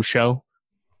rap game show,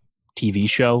 TV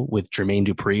show with Jermaine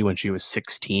Dupri when she was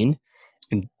 16.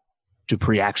 And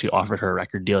Dupri actually offered her a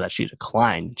record deal that she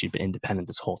declined. She'd been independent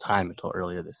this whole time until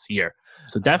earlier this year.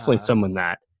 So definitely someone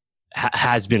that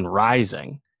has been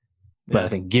rising. But I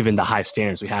think given the high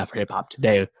standards we have for hip hop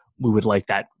today, we would like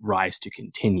that rise to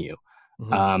continue.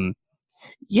 Mm-hmm.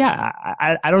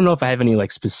 I don't know if I have any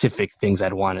specific things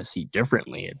I'd want to see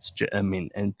differently. It's just,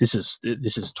 and this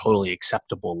is totally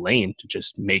acceptable lane to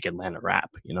just make Atlanta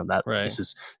rap. This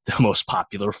is the most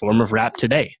popular form of rap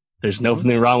today. There's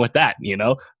nothing wrong with that.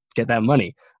 Get that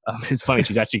money. It's funny.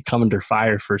 She's actually come under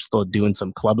fire for still doing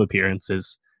some club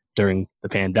appearances during the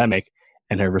pandemic.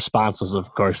 And her response was,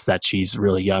 of course, that she's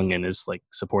really young and is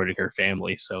supporting her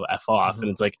family. So F off. And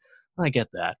it's I get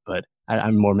that, but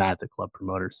I'm more mad at the club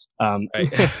promoters.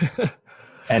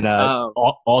 And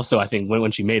also, I think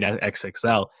when she made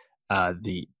XXL,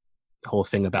 the whole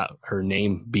thing about her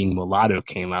name being mulatto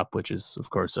came up, which is, of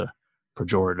course, a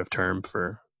pejorative term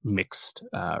for mixed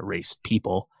race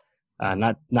people.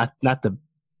 Probably not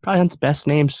the best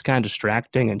name, just kind of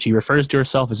distracting. And she refers to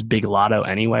herself as Big Lotto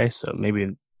anyway, so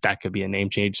maybe that could be a name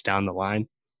change down the line.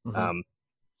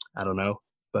 I don't know.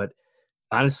 But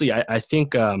honestly, I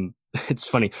think it's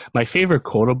funny. My favorite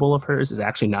quotable of hers is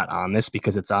actually not on this,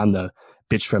 because it's on the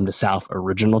Bitch from the South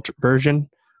original version,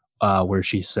 where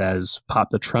she says, "Pop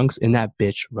the trunks in that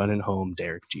bitch running home,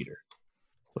 Derek Jeter,"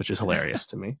 which is hilarious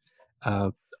to me.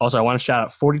 Also, I want to shout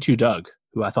out 42 Doug,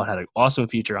 who I thought had an awesome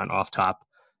feature on Off Top.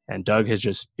 And Doug has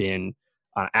just been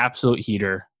an absolute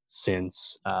heater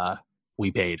since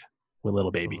We Paid, when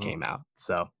Little Baby came out.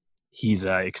 So he's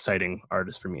an exciting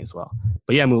artist for me as well.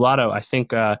 But yeah, Mulatto, I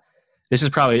think this is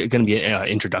probably going to be an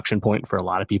introduction point for a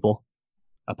lot of people,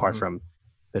 apart from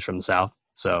Bitch from the South.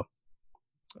 So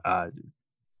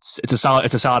it's a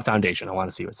solid foundation. I want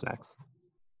to see what's next.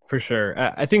 For sure.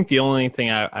 I think the only thing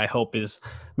I hope is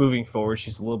moving forward,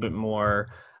 she's a little bit more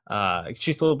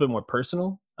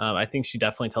personal. I think she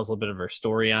definitely tells a little bit of her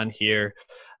story on here.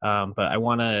 But I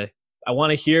want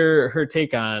to hear her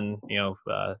take on,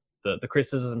 the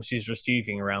criticism she's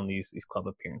receiving around these club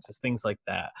appearances, things like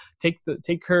that.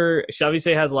 Take her. She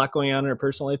obviously has a lot going on in her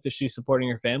personal life. Is she supporting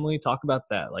her family? Talk about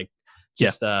that.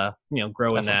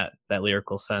 Grow in that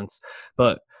lyrical sense.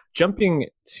 But jumping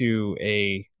to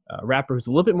a rapper who's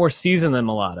a little bit more seasoned than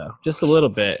Mulatto, just a little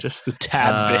bit, just a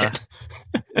tad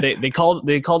bit. They called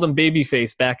him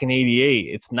Babyface back in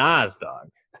 '88. It's Nas, dog.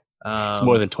 It's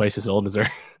more than twice as old as her.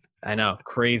 I know,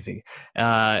 crazy.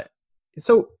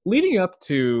 So leading up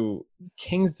to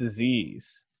King's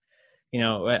Disease,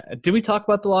 did we talk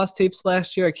about the Lost Tapes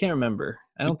last year? I can't remember.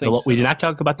 I don't think so. We did not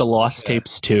talk about the Lost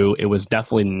Tapes 2. It was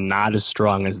definitely not as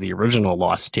strong as the original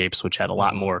Lost Tapes, which had a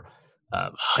lot more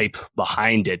hype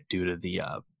behind it due to the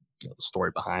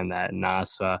story behind that. And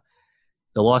Nas, the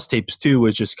Lost Tapes 2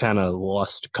 was just kind of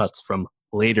lost cuts from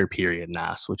later period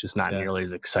Nas, which is not nearly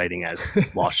as exciting as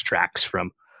lost tracks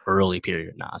from early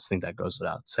period Nas. I think that goes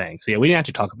without saying. So yeah, we didn't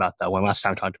actually talk about that one. Last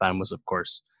time I talked about him was, of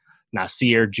course,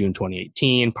 Nasir, June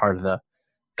 2018, part of the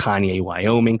Kanye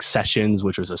Wyoming Sessions,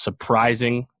 which was a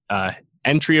surprising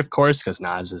entry, of course, because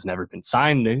Nas has never been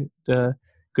signed to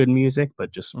Good Music,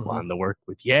 but just wanted to work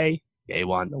with Ye. Ye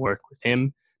wanted to work with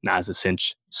him. Nas has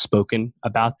since spoken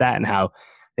about that and how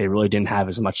they really didn't have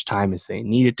as much time as they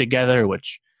needed together,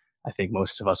 which I think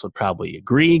most of us would probably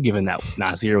agree, given that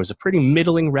Nasir was a pretty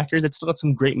middling record that still had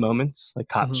some great moments, like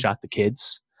Cop Shot the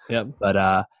Kids. Yep.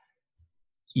 But,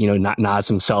 Nas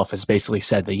himself has basically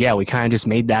said that, yeah, we kind of just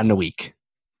made that in a week.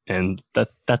 And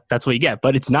that's what you get.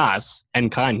 But it's Nas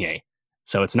and Kanye.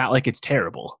 So it's not like it's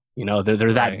terrible.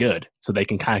 They're that good. So they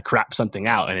can kind of crap something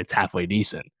out and it's halfway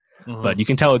decent. But you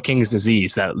can tell with King's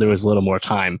Disease that there was a little more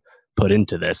time put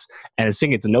into this. And I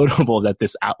think it's notable that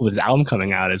this album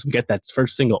coming out is we get that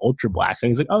first single, Ultra Black. And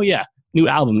he's like, oh yeah, new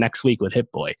album next week with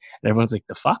Hit Boy. And everyone's like,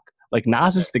 the fuck? Like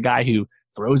Nas is the guy who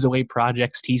throws away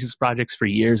projects, teases projects for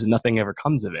years and nothing ever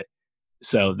comes of it.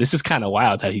 So this is kind of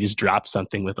wild that he just dropped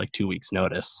something with like 2 weeks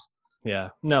notice. Yeah,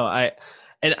 no, I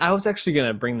was actually going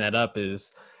to bring that up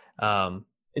is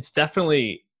it's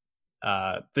definitely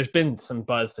there's been some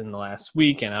buzz in the last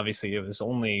week, and obviously it was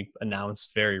only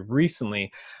announced very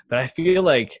recently, but I feel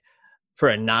like for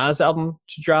a Nas album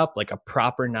to drop, like a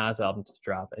proper Nas album to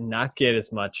drop and not get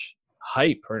as much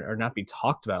hype or not be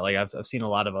talked about, like I've seen a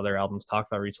lot of other albums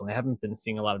talked about recently. I haven't been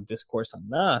seeing a lot of discourse on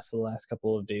Nas the last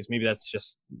couple of days. Maybe that's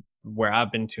just where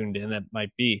I've been tuned in. That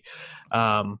might be.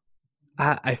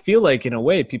 I feel like in a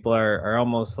way people are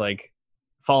almost like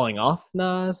falling off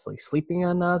Nas, like sleeping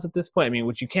on Nas at this point. I mean,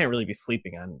 which you can't really be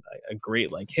sleeping on a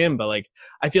great like him, but like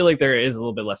I feel like there is a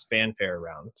little bit less fanfare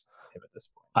around him at this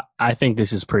point. I think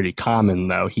this is pretty common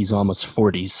though. He's almost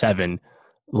 47.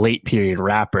 Late period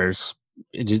rappers,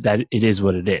 it is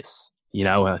what it is.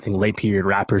 I think late period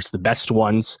rappers, the best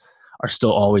ones, are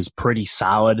still always pretty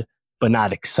solid, but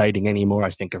not exciting anymore. I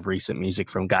think of recent music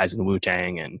from guys in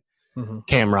Wu-Tang and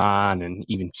Cameron and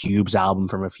even Cube's album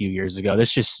from a few years ago.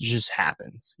 This just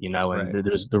happens, and right.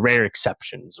 There's the rare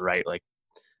exceptions, right? Like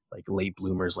late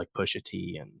bloomers like Pusha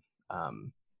T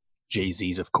and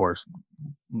Jay-Z's, of course,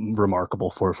 remarkable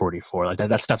 444. Like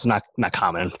that stuff's not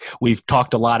common. We've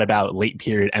talked a lot about late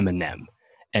period Eminem,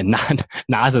 and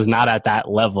Nas is not at that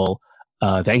level,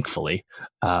 thankfully.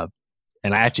 And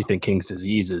I actually think King's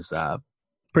Disease is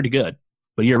pretty good.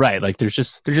 But you're right. Like there's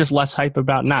just less hype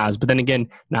about Nas. But then again,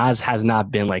 Nas has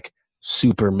not been like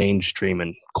super mainstream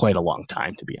in quite a long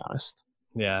time, to be honest.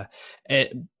 Yeah.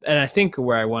 And I think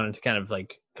where I wanted to kind of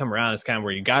like come around is kind of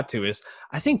where you got to is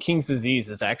I think King's Disease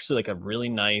is actually like a really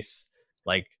nice,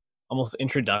 like almost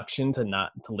introduction to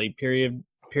late period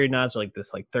Nas, or like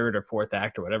this like third or fourth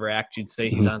act or whatever act you'd say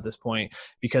he's on at this point,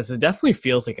 because it definitely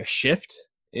feels like a shift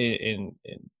in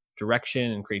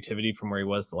direction and creativity from where he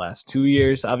was the last 2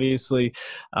 years, obviously.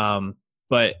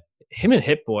 But him and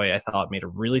Hit Boy, I thought, made a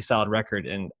really solid record,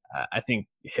 and I think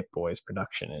Hit Boy's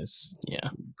production is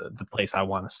the place I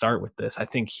want to start with this. I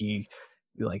think he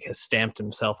like has stamped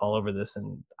himself all over this,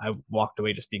 and I walked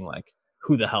away just being like,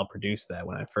 who the hell produced that?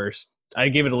 When I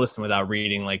gave it a listen without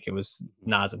reading, like it was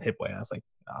Nas and Hit Boy, and I was like,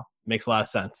 oh, makes a lot of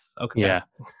sense. Okay. Yeah.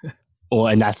 Well,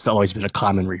 and that's always been a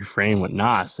common refrain with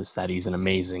Nas, is that he's an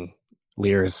amazing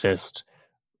lyricist,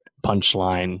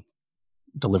 punchline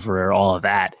deliverer, all of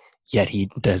that, yet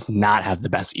he does not have the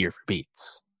best ear for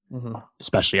beats,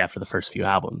 especially after the first few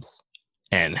albums.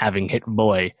 And having Hit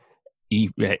Boy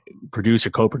produce or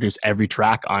co-produce every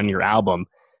track on your album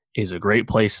is a great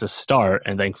place to start,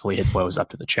 and thankfully Hit Boy was up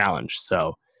to the challenge.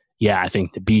 So yeah, I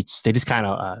think the beats, they just kind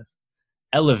of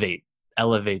elevate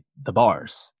the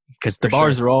bars, because the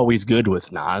bars are always good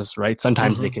with Nas, right?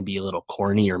 Sometimes they can be a little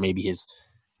corny, or maybe his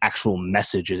actual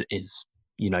message is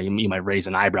you might raise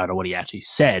an eyebrow to what he actually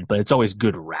said, but it's always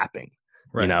good rapping,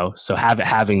 right? So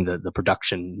having the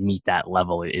production meet that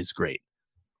level is great.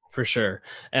 For sure.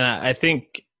 And I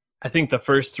think the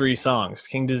first three songs,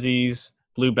 King Disease,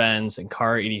 Blue Benz, and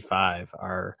Car 85,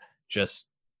 are just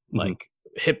like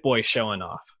Hit Boy showing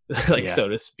off, so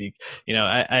to speak.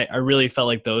 I really felt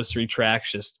like those three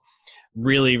tracks just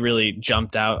really, really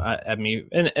jumped out at me.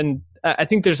 And I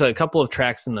think there's a couple of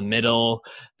tracks in the middle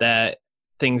that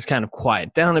things kind of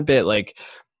quiet down a bit, like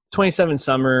 27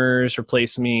 Summers,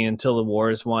 Replace Me, Until the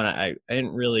Wars Won. I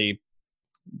didn't really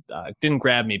didn't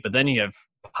grab me. But then you have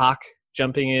Pac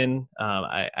jumping in.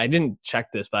 I didn't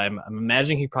check this, but I'm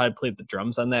imagining he probably played the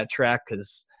drums on that track,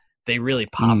 because they really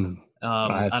pop on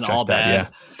All Bad. Yeah,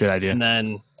 good idea. And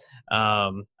then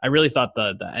I really thought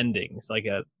the endings, like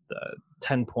the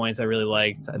 10 points, I really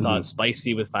liked. I thought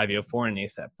Spicy with 504 and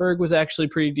ASAP Ferg was actually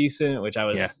pretty decent, which I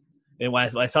was. Yeah. And when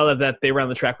I saw that they were on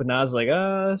the track with Nas, I was like,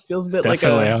 this feels a bit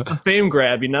definitely like a fame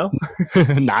grab,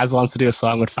 Nas wants to do a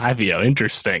song with 5EO.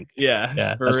 Interesting. Yeah.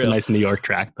 That's real. A nice New York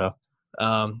track, though.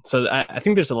 So I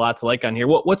think there's a lot to like on here.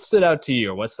 What stood out to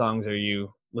you, or what songs are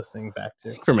you listening back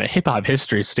to? From a hip hop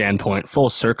history standpoint, Full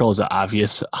Circle is an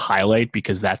obvious highlight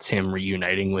because that's him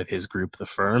reuniting with his group, The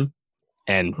Firm,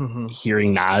 and Mm-hmm.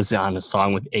 hearing Nas on a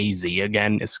song with AZ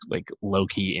again is like low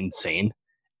key insane.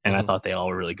 And I Mm-hmm. thought they all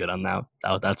were really good on that.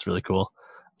 That's really cool.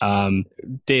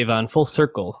 Dave, on Full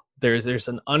Circle, there's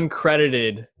an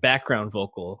uncredited background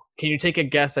vocal. Can you take a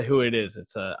guess at who it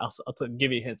is? I'll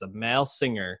give you hints. A male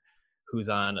singer who's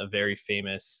on a very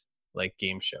famous like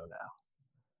game show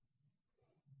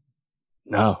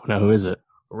now. No, who is it?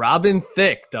 Robin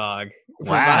Thicke, dog,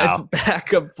 provides Wow,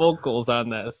 backup vocals on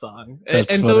that song,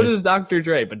 that's and so funny. does Dr.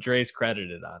 Dre, but Dre's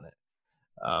credited on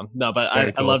it. No, but Very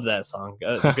I cool. love that song.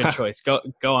 Good choice. Go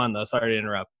on though. Sorry to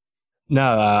interrupt. No,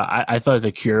 I thought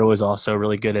The Cure was also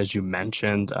really good, as you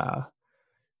mentioned.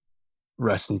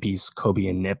 Rest in peace, Kobe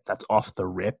and Nip. That's Off the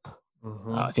Rip.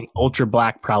 Mm-hmm. I think Ultra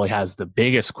Black probably has the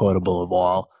biggest quotable of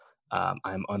all.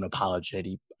 I'm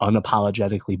unapologetically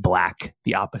black,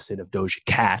 the opposite of Doja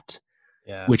Cat,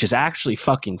 Yeah. which is actually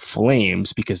fucking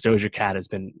flames because Doja Cat has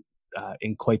been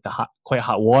in quite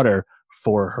hot water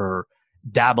for her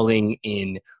dabbling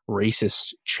in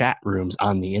racist chat rooms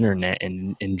on the internet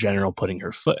and in general putting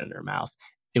her foot in her mouth.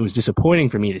 It was disappointing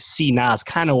for me to see Nas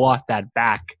kind of walk that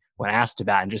back when asked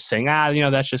about it and just saying,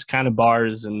 that's just kind of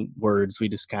bars and words. We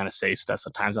just kind of say stuff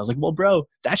sometimes. I was like, well, bro,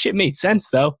 that shit made sense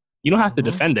though. You don't have to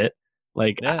defend it.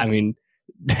 Like, Yeah. I mean,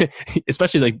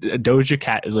 especially like Doja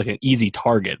Cat is like an easy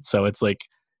target. So it's like,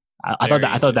 I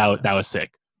thought that was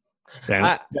sick.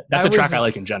 That's a track I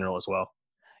like in general as well.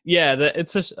 Yeah,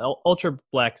 it's just Ultra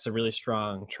Black's a really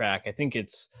strong track. I think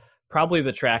it's probably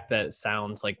the track that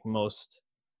sounds like most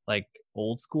like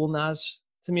old school Nas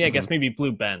to me. I guess maybe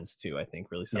Blue Benz too. I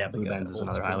think really sounds like Blue Benz is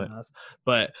another highlight. Nas.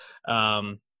 But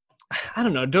I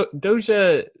don't know.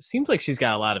 Doja seems like she's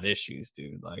got a lot of issues,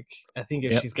 dude. Like I think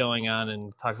if she's going on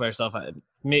and talking about herself,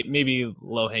 maybe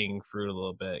low hanging fruit a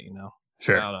little bit.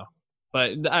 Sure. I don't know.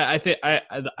 But I think I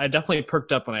definitely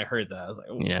perked up when I heard that. I was like,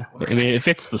 ooh. Yeah. I mean, it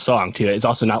fits the song too. It's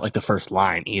also not like the first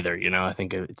line either. I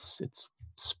think it's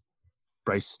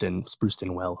spruced in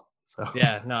well. So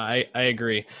yeah, no, I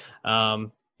agree.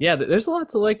 Yeah, there's a lot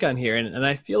to like on here, and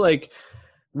I feel like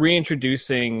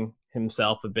reintroducing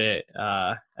himself a bit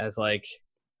as like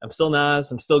I'm still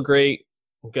Nas, I'm still great.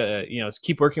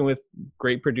 Keep working with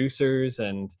great producers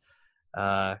and.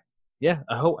 Yeah,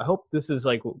 I hope this is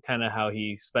like kind of how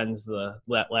he spends the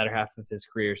latter half of his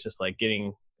career. It's just like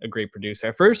getting a great producer.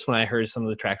 At first, when I heard some of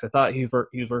the tracks, I thought he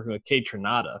was working with K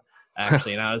Tronada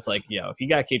actually, and I was like, if you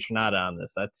got K Tronada on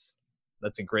this, that's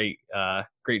a great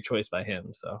choice by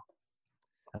him. So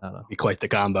I don't know, it'd be quite the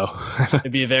combo.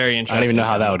 It'd be a very interesting. I don't even know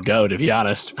how that would go, to be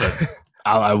honest, but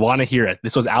I want to hear it.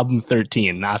 This was album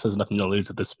 13. Nas has nothing to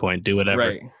lose at this point. Do whatever.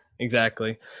 Right,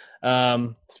 exactly.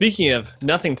 Speaking of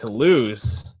nothing to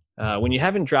lose. When you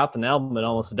haven't dropped an album in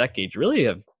almost a decade, you really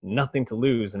have nothing to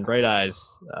lose. And Bright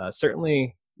Eyes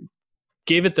certainly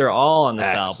gave it their all on this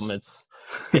album. It's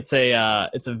a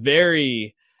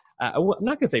very I'm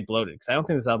not gonna say bloated because I don't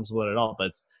think this album's bloated at all,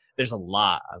 but there's a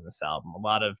lot on this album, a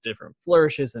lot of different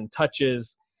flourishes and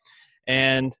touches.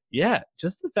 And yeah,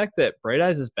 just the fact that Bright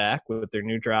Eyes is back with their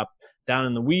new drop, Down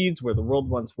in the Weeds, Where the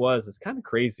World Once Was, is kind of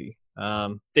crazy.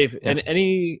 Dave,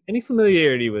 any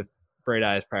familiarity with Bright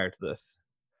Eyes prior to this?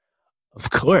 Of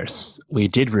course, we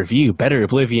did review Better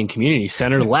Oblivion Community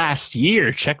Center last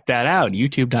year. Check that out,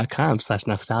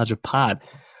 youtube.com/nostalgiapod.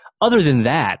 Other than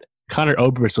that, Conor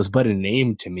Oberst was but a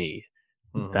name to me,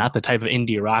 not the type of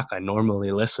indie rock I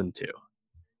normally listen to.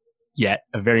 Yet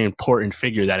a very important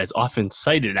figure that is often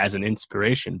cited as an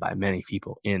inspiration by many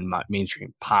people in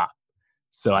mainstream pop.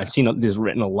 So I've seen this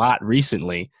written a lot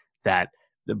recently that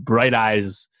the Bright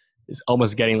Eyes is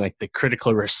almost getting like the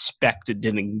critical respect it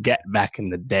didn't get back in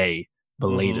the day.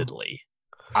 Belatedly.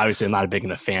 Obviously, I'm not a big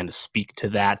enough fan to speak to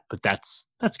that, but that's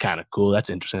kind of cool.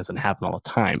 That's interesting. It doesn't happen all the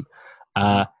time.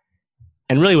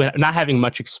 And really, not having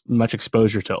much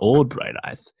exposure to old Bright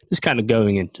Eyes, just kind of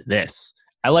going into this.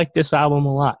 I like this album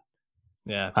a lot.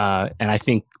 Yeah. And I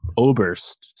think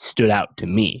Oberst stood out to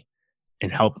me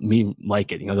and helped me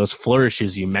like it. Those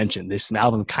flourishes you mentioned. This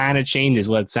album kind of changes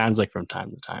what it sounds like from time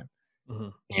to time.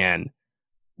 And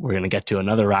we're going to get to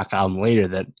another rock album later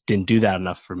that didn't do that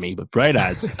enough for me. But Bright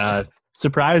Eyes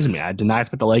surprised me. I did not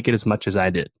expect to like it as much as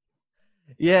I did.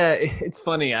 Yeah, it's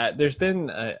funny. There's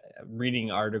been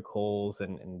reading articles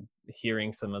and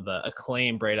hearing some of the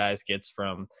acclaim Bright Eyes gets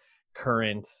from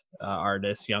current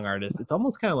artists, young artists. It's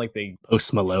almost kind of like they...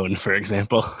 Post Malone, for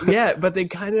example. Yeah, but they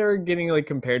kind of are getting like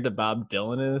compared to Bob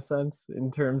Dylan in a sense, in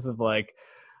terms of like,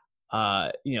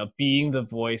 being the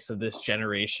voice of this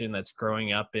generation that's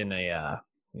growing up in a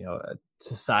a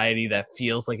society that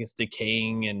feels like it's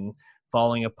decaying and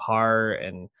falling apart.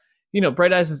 And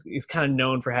Bright Eyes is kind of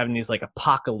known for having these like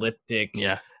apocalyptic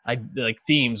Yeah. like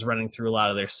themes running through a lot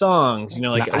of their songs.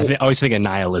 I always think of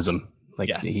nihilism. Like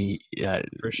yes,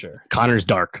 for sure. Connor's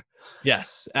dark.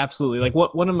 Yes, absolutely. Like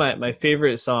one of my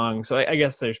favorite songs. So I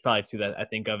guess there's probably two that I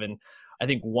think of, and I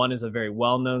think one is a very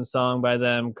well known song by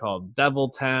them called "Devil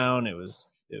Town." It was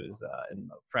in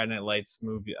the Friday Night Lights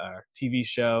movie TV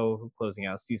show closing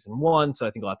out season 1. So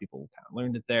I think a lot of people kind of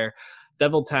learned it there.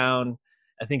 "Devil Town,"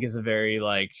 I think, is a very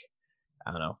like,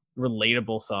 I don't know,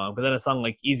 relatable song. But then a song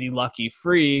like "Easy Lucky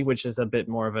Free," which is a bit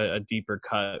more of a deeper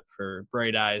cut for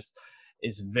Bright Eyes,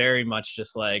 is very much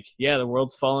just like, yeah, the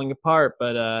world's falling apart,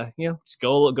 but just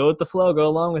go with the flow, go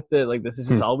along with it. Like, this is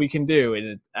just all we can do.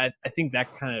 And I think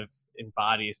that kind of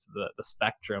embodies the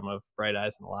spectrum of Bright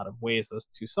Eyes in a lot of ways, those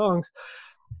two songs.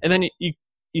 And then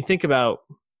you think about,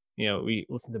 we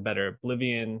listened to Better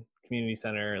Oblivion Community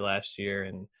Center last year,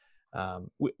 and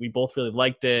we both really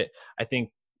liked it. I think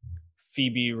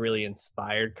Phoebe really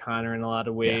inspired Connor in a lot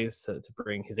of ways to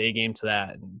bring his A game to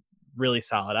that, and really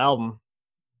solid album.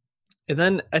 And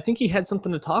then I think he had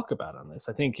something to talk about on this.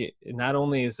 I think not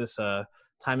only is this a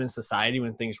time in society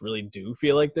when things really do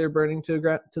feel like they're burning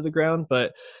to the ground,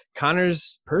 but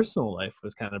Connor's personal life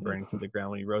was kind of burning to the ground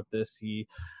when he wrote this. He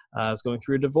was going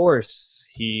through a divorce.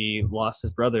 He lost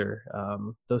his brother.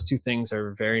 Those two things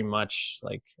are very much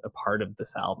like a part of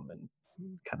this album and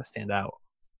kind of stand out.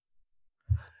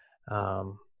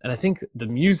 And I think the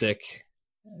music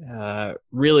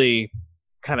really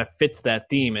kind of fits that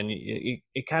theme, and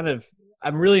it kind of,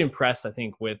 I'm really impressed, I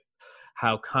think, with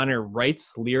how Connor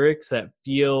writes lyrics that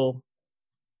feel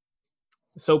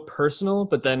so personal,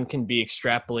 but then can be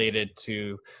extrapolated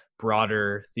to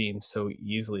broader themes so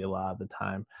easily a lot of the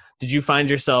time. Did you find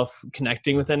yourself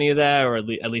connecting with any of that, or at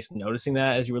least noticing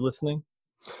that as you were listening?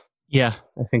 Yeah,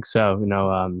 I think so.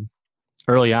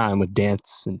 Early on with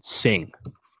Dance and Sing,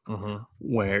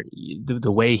 where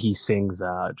the way he sings,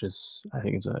 I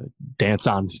think it's a dance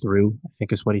on through, I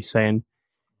think is what he's saying.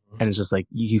 And it's just like,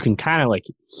 you can kind of like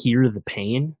hear the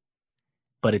pain,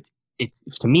 but it's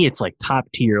to me, it's like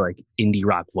top tier, like indie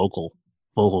rock vocal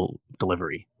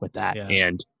delivery with that. Yeah.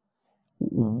 And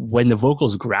when the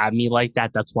vocals grab me like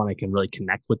that, that's when I can really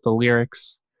connect with the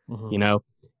lyrics,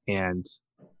 and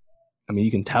I mean,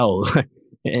 you can tell.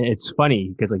 It's funny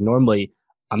because like normally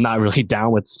I'm not really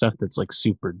down with stuff that's like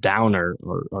super down or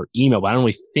emo, but I don't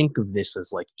really think of this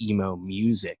as like emo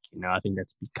music. I think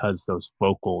that's because those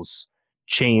vocals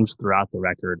change throughout the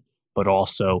record, but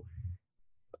also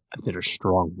I think they're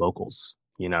strong vocals,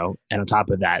 and on top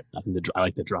of that, I think I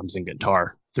like the drums and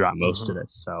guitar throughout most of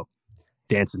this. So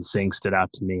Dance and Sing stood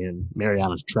out to me, and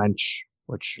Mariana's Trench,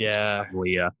 which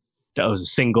probably, that was a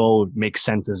single, makes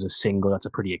sense as a single. That's a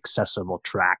pretty accessible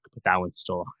track, but that one's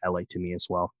still a highlight to me as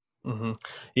well.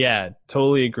 Yeah,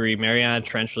 totally agree. Mariana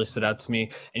Trench really stood out to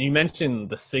me. And you mentioned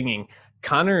the singing.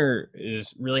 Connor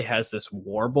really has this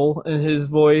warble in his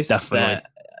voice that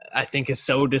I think is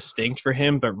so distinct for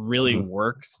him, but really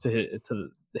works to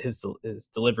his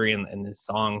delivery and his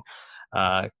song,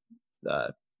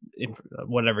 in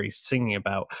whatever he's singing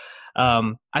about.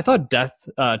 I thought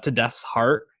To Death's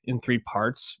Heart in 3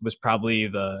 parts was probably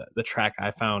the track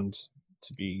I found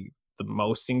to be the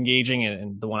most engaging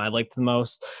and the one I liked the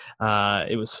most.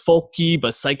 It was folky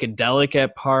but psychedelic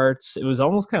at parts. It was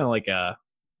almost kind of like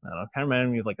I don't know, kind of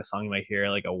reminded me of like a song you might hear at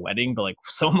like a wedding, but like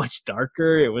so much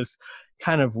darker. It was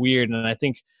kind of weird, and I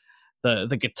think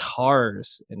the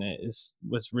guitars in it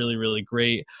was really, really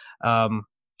great. And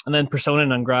then Persona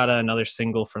Non Grata, another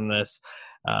single from this.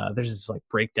 There's this like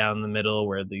breakdown in the middle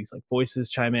where these like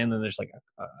voices chime in, and there's like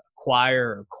a choir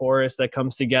or chorus that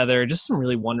comes together. Just some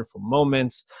really wonderful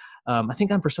moments. I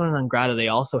think on Persona Non Grata they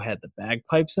also had the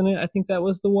bagpipes in it. I think that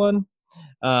was the one.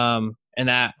 And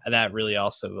that really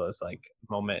also was like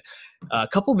a moment. A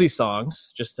couple of these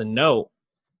songs, just to note,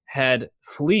 had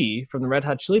Flea from the Red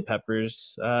Hot Chili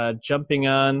Peppers jumping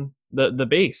on the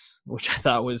bass, which I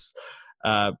thought was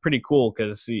pretty cool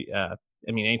because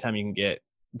I mean, anytime you can get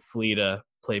Flea to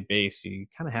play bass, you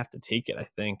kind of have to take it, I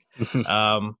think.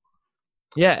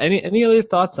 Yeah. Any other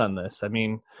thoughts on this? I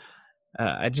mean,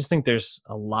 I just think there's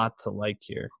a lot to like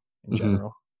here in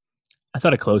general. I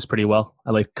thought it closed pretty well.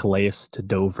 I like Calais to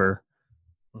Dover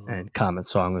and Comet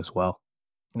Song as well.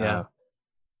 Yeah.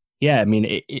 Yeah, I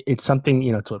mean, it's something,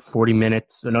 it's what, 40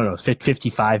 minutes? No,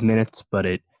 55 minutes, but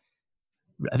I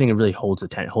think it really holds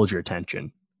your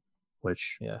attention,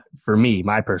 which for me,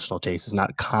 my personal taste is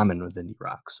not common with indie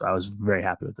rock. So I was very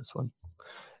happy with this one.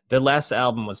 Their last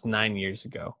album was 9 years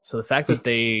ago. So the fact that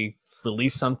they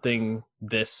released something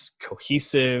this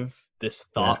cohesive, this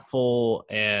Yeah. thoughtful,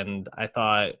 and I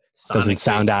thought Doesn't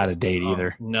sound sonically, out of date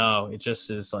either. no, it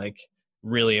just is like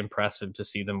really impressive to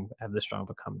see them have this strong of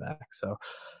a comeback. So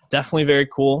definitely very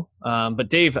cool. But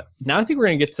Dave, now I think we're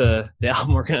going to get to the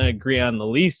album we're going to agree on the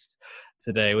least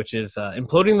today, which is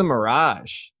Imploding the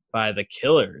Mirage by The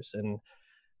Killers. And,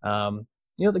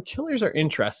 The Killers are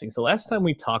interesting. So last time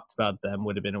we talked about them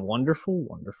would have been Wonderful,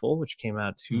 Wonderful, which came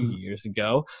out 2 years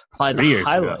ago. Probably 3 years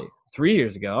ago. 3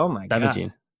 years ago. Oh my 17.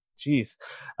 God. Jeez.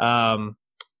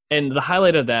 And the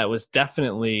highlight of that was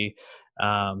definitely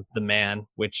The Man,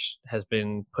 which has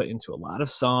been put into a lot of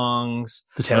songs.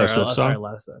 The Taylor Swift song? Sorry, a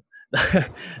lot of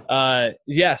stuff.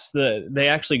 Yes, they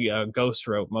actually ghost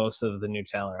wrote most of the new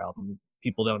Taylor album.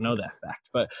 People don't know that fact.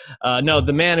 But no,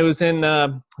 The Man, it was in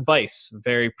Vice,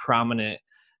 very prominent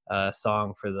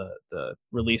song for the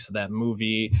release of that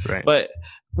movie. Right. But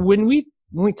when we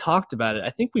talked about it, I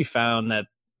think we found that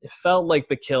it felt like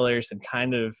The Killers had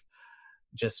kind of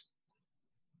just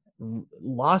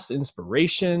lost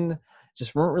inspiration,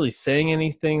 just weren't really saying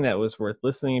anything that was worth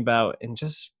listening about, and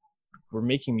just were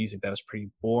making music that was pretty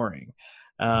boring.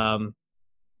 But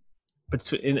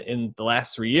in the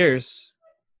last 3 years,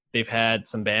 they've had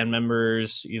some band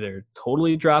members either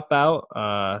totally drop out.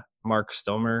 Mark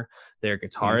Stomer, their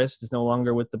guitarist, is no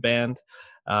longer with the band.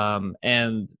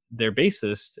 And their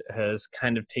bassist has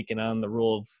kind of taken on the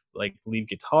role of like lead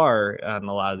guitar on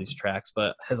a lot of these tracks,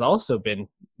 but has also been,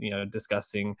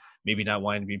 discussing maybe not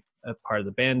wanting to be a part of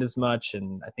the band as much.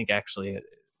 And I think actually it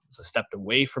was a step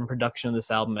away from production of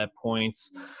this album at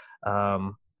points.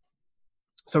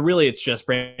 So really it's just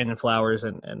Brandon Flowers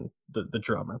and the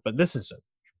drummer, but this is a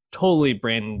totally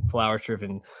Brandon Flowers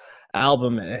driven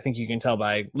album. I think you can tell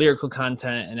by lyrical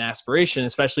content and aspiration,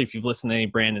 especially if you've listened to any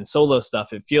Brandon solo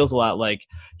stuff. It feels a lot like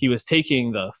he was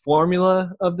taking the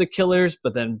formula of the Killers,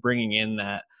 but then bringing in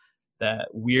that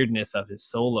weirdness of his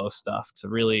solo stuff to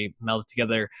really meld it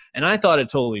together. And I thought it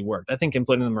totally worked. I think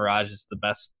Imploding the Mirage is the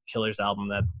best Killers album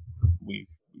that we've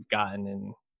gotten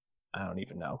in, I don't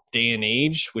even know, day and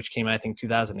age, which came out, I think,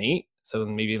 2008. So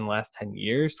maybe in the last 10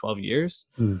 years, 12 years.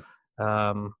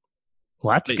 Well,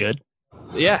 that's good.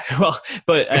 Yeah, well,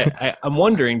 but I'm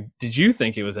wondering, did you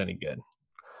think it was any good?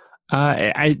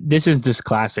 This is just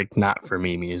classic not for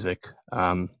me music.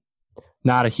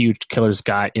 Not a huge Killers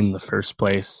guy in the first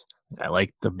place. I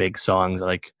like the big songs. I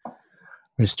like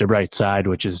Mr. Brightside,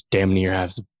 which is damn near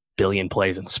has a billion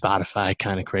plays on Spotify,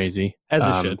 kind of crazy. As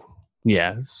it should.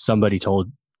 Yeah, somebody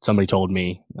told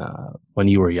me when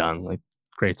you were young, like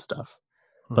great stuff.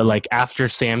 But like after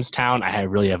Sam's Town, I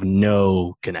really have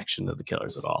no connection to the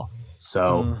Killers at all.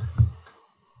 So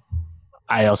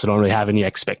I also don't really have any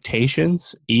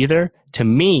expectations either. To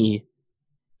me,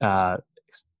 the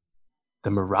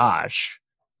Mirage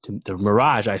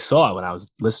I saw when I was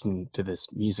listening to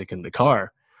this music in the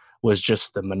car was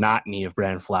just the monotony of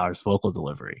Brandon Flowers' vocal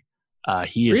delivery.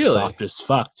 He is Really? soft as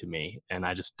fuck to me, and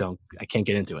I can't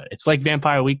get into it. It's like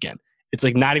Vampire Weekend. It's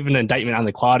like not even an indictment on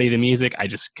the quality of the music. I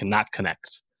just cannot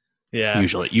connect. Yeah.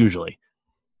 Usually.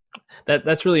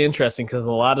 That's really interesting because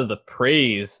a lot of the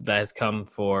praise that has come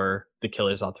for the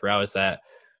Killers all throughout is that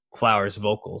Flowers'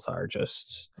 vocals are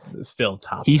just still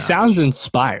top. He sounds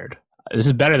inspired. This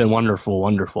is better than Wonderful,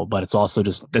 Wonderful, but it's also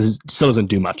still doesn't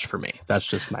do much for me. That's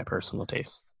just my personal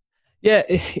taste. Yeah,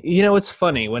 it's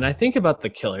funny. When I think about the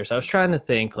Killers, I was trying to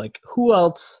think, like, who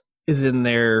else is in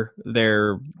their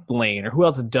lane, or who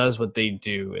else does what they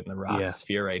do in the rock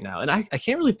sphere right now. And I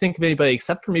can't really think of anybody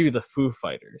except for maybe the Foo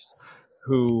Fighters,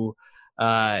 who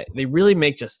they really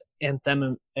make just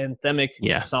anthemic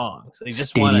songs. They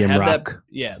just want to have rock. That.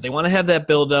 Yeah, they want to have that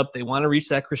build up. They want to reach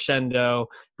that crescendo.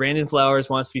 Brandon Flowers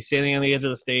wants to be standing on the edge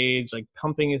of the stage, like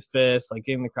pumping his fists, like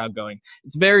getting the crowd going.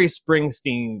 It's very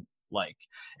Springsteen-like.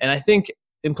 And I think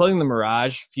Imploding the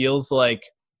Mirage feels like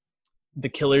the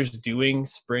Killers doing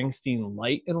Springsteen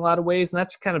light in a lot of ways, and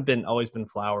that's kind of always been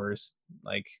Flowers'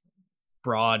 like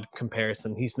broad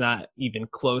comparison. He's not even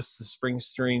close to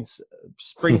Springsteen's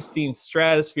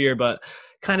stratosphere, but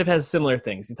kind of has similar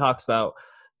things. He talks about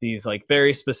these like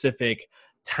very specific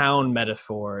town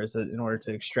metaphors in order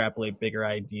to extrapolate bigger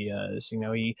ideas.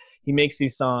 He makes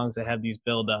these songs that have these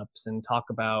build-ups and talk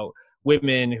about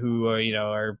women who are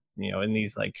in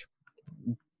these like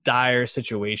dire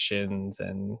situations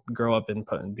and grow up in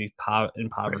these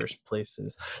impoverished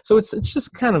places. So it's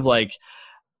just kind of like,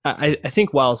 I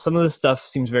think while some of this stuff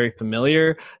seems very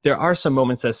familiar, there are some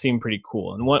moments that seem pretty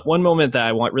cool. And one moment that I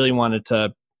really wanted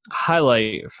to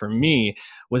highlight for me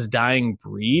was Dying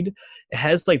Breed. It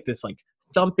has like this like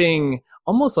thumping,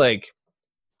 almost like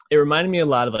it reminded me a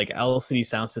lot of like LCD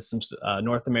Sound Systems,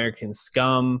 North American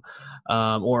Scum,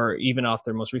 or even off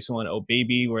their most recent one, Oh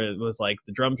Baby, where it was like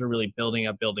the drums were really building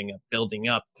up, building up, building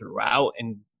up throughout,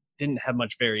 and didn't have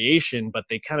much variation, but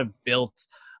they kind of built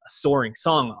a soaring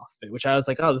song off it, which I was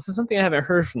like, oh, this is something I haven't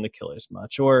heard from the Killers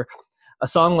much. Or a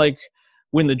song like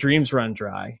When the Dreams Run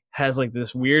Dry has like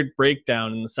this weird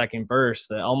breakdown in the second verse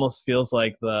that almost feels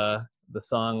like the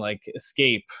song like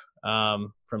Escape,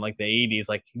 from like the 80s,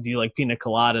 like Do You Like Pina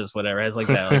Coladas, whatever. It has like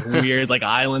that like weird like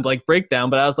island like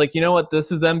breakdown. But I was like, you know what,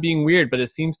 this is them being weird, but it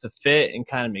seems to fit and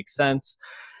kind of make sense.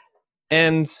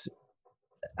 And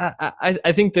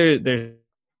I think there's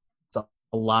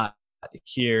a lot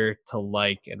here to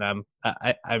like, and I'm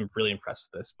really impressed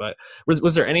with this. But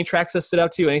was there any tracks that stood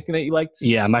out to you? Anything that you liked?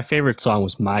 Yeah, my favorite song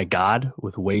was My God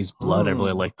with Way's Blood. I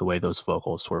really liked the way those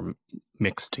vocals were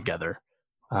mixed together.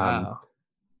 Wow.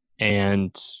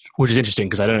 And which is interesting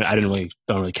because I don't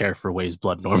really care for Way's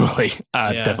Blood normally.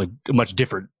 Definitely a much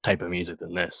different type of music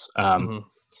than this.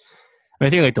 I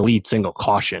think like the lead single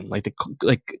Caution,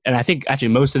 and I think actually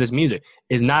most of this music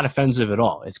is not offensive at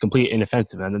all. It's completely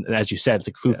inoffensive, and as you said, it's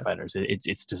like Foo Fighters.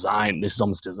 It's designed. This is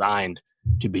almost designed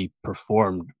to be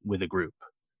performed with a group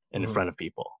and in front of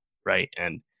people, right?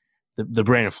 And the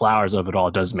Brandon Flowers of it all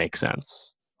does make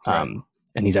sense. Right.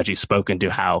 And he's actually spoken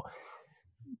to how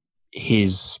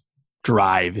his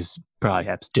drive is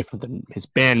perhaps different than his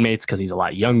bandmates because he's a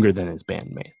lot younger than his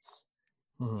bandmates.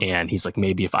 And he's like,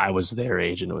 maybe if I was their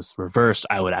age and it was reversed,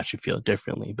 I would actually feel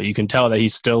differently. But you can tell that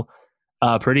he's still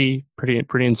pretty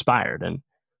inspired. And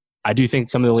I do think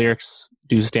some of the lyrics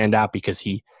do stand out because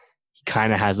he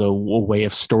kind of has a way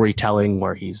of storytelling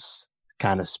where he's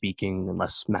kind of speaking in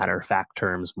less matter-of-fact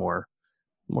terms, more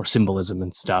symbolism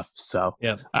and stuff. So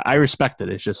yeah, I respect it.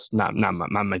 It's just not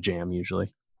my jam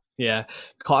usually. Yeah,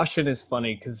 Caution is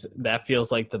funny because that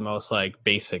feels like the most like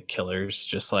basic Killers.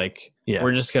 Just like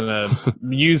we're just gonna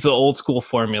use the old school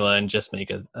formula and just make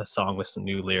a song with some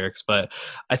new lyrics. But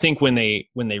I think when they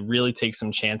really take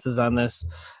some chances on this,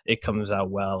 it comes out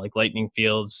well. Like Lightning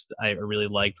Fields, I really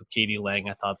liked with Katie Lang.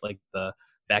 I thought like the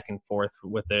back and forth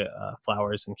with the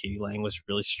Flowers and Katie Lang was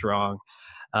really strong.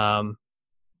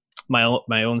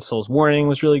 My Own Soul's Warning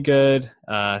was really good.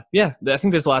 I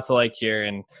think there's lots to like here,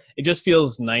 and it just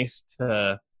feels nice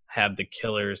to have the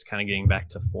Killers kind of getting back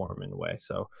to form in a way.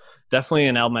 So definitely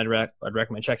an album I'd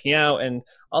recommend checking out, and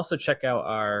also check out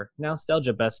our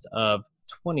Nostalgia Best of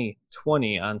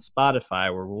 2020 on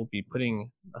Spotify, where we'll be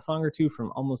putting a song or two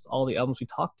from almost all the albums we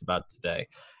talked about today.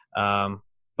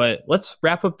 But let's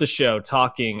wrap up the show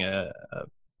talking a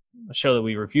show that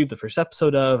we reviewed the first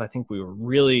episode of. I think we were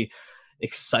really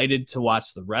excited to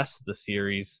watch the rest of the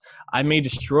series. I May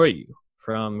Destroy You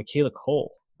from Michaela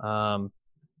Coel. I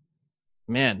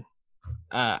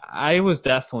was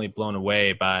definitely blown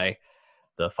away by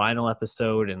the final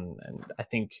episode, and I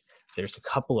think there's a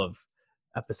couple of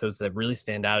episodes that really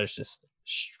stand out as just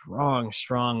strong,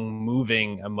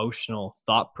 moving, emotional,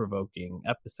 thought-provoking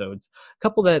episodes. A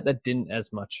couple that didn't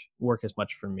work as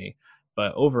much for me,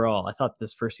 but overall, I thought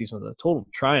this first season was a total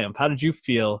triumph. How did you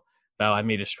feel about I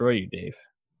May Destroy You, Dave?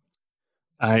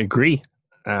 I agree.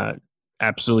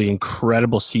 Absolutely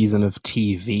incredible season of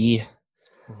TV.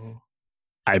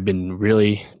 I've been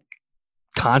really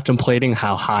contemplating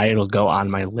how high it'll go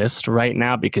on my list right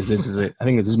now because I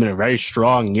think this has been a very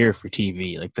strong year for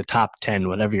TV. Like the top 10,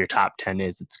 whatever your top 10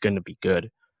 is, it's going to be good.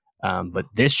 But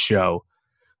this show,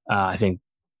 I think,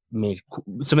 made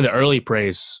some of the early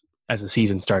praise as the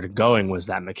season started going was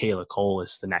that Michaela Coel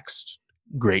is the next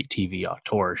great TV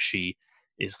auteur. She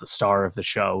is the star of the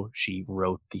show. She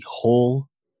wrote the whole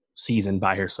season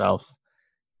by herself,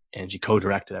 and she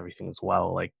co-directed everything as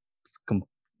well. Like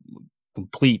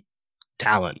complete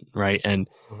talent, right? And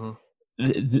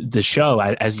the show,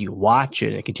 as you watch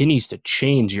it, it continues to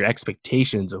change your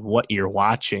expectations of what you're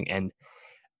watching, and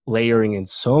layering in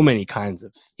so many kinds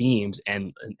of themes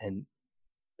and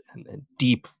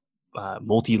deep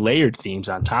multi-layered themes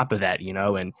on top of that,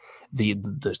 and the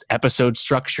episode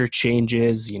structure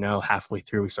changes. Halfway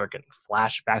through we start getting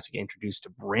flashbacks, we get introduced to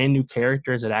brand new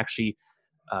characters that actually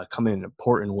come in an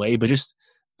important way. But just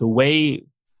the way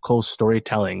Cole's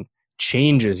storytelling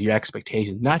changes your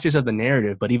expectations, not just of the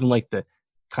narrative, but even like the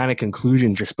kind of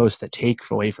conclusions you're supposed to take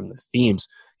away from the themes,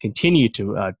 continue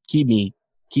to keep me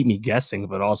guessing,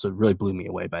 but also really blew me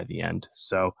away by the end.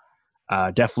 So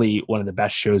definitely one of the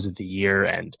best shows of the year.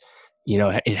 And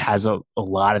it has a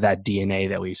lot of that DNA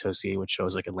that we associate with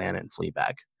shows like Atlanta and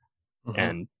Fleabag.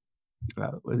 And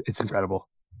it's incredible.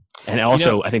 And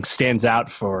also, I think stands out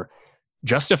for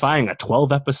justifying a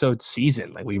 12-episode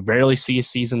season. Like, we rarely see a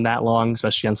season that long,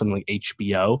 especially on something like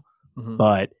HBO.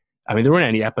 But I mean, there weren't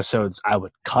any episodes I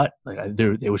would cut. Like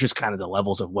it was just kind of the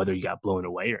levels of whether you got blown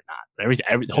away or not. But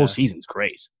the whole Yeah. season's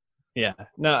great. Yeah.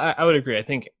 No, I would agree. I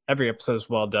think every episode is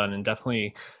well done and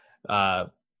definitely uh,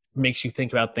 makes you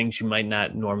think about things you might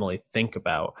not normally think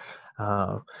about.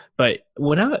 Uh, but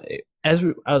when I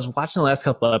was watching the last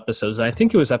couple of episodes, and I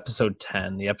think it was episode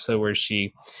 10, the episode where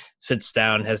she sits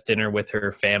down, has dinner with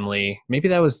her family. Maybe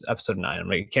that was episode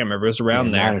 9. I can't remember. It was Yeah,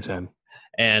 around 9 there. or 10.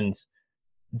 And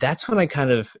that's when it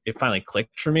finally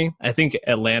clicked for me. I think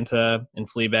Atlanta and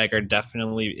Fleabag are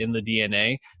definitely in the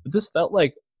DNA, but this felt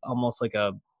like almost like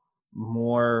a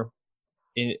more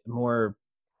more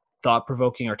thought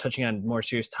provoking or touching on more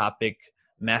serious topic,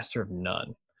 Master of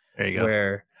None, There you go.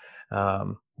 where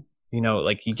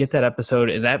like you get that episode,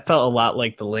 and that felt a lot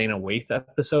like the Lena Waithe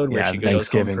episode where she goes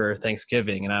home for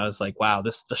Thanksgiving, and I was like, wow,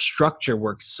 the structure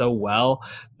works so well,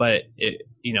 but it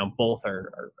both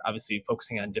are obviously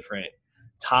focusing on different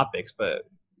topics, but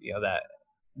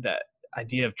that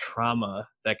idea of trauma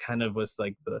that kind of was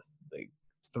like the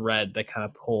thread that kind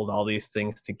of pulled all these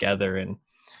things together, and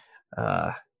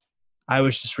I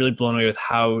was just really blown away with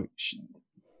how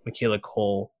Michaela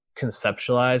Cole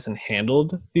conceptualized and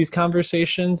handled these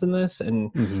conversations in this,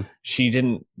 and she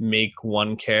didn't make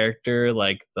one character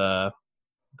like the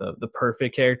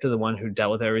perfect character, the one who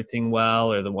dealt with everything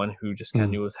well, or the one who just kind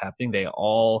of knew what was happening. They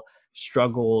all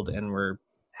struggled and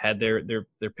had their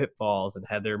pitfalls and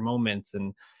had their moments,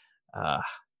 and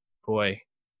boy,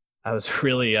 I was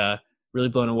really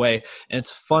blown away. And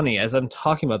it's funny, as I'm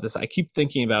talking about this, I keep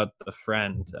thinking about the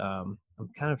friend. I'm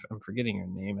forgetting her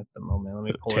name at the moment. Let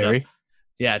me pull Terry? it up.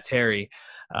 Yeah, Terry,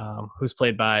 who's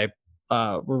played by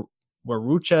Warucha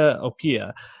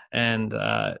Opia. And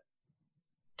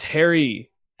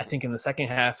Terry, I think in the second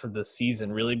half of the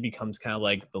season, really becomes kind of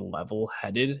like the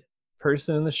level-headed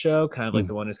person in the show, kind of like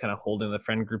the one who's kind of holding the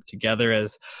friend group together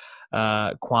as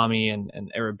Kwame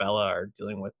and Arabella are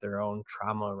dealing with their own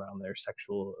trauma around their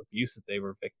sexual abuse that they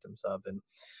were victims of. And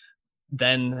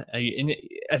then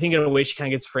I think in a way she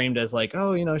kind of gets framed as like,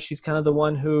 oh, she's kind of the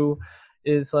one who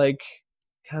is like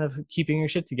kind of keeping her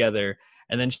shit together.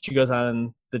 And then she goes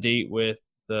on the date with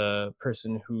the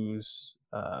person who's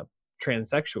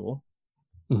transsexual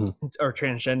or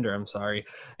transgender, I'm sorry.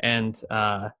 And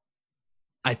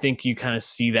I think you kind of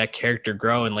see that character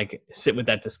grow and like sit with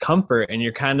that discomfort, and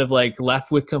you're kind of like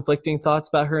left with conflicting thoughts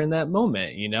about her in that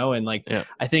moment, and like, yeah.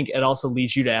 I think it also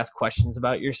leads you to ask questions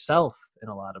about yourself in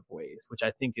a lot of ways, which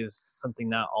I think is something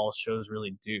not all shows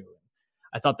really do.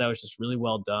 I thought that was just really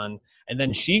well done. And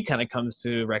then she kind of comes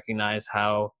to recognize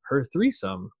how her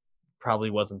threesome probably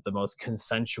wasn't the most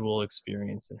consensual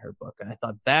experience in her book. And I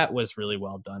thought that was really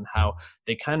well done, how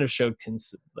they kind of showed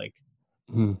consent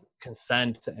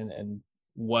and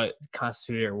what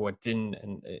constituted or what didn't,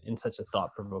 and in such a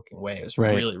thought-provoking way. It was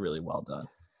really, really well done.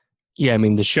 Yeah, I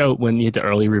mean, the show, when you get the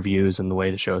early reviews and the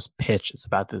way the show is pitched, it's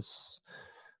about this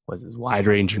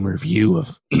wide-ranging review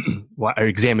of or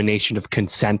examination of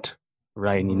consent,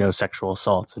 right? And sexual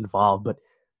assault's involved, but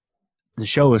the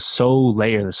show is so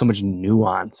layered. There's so much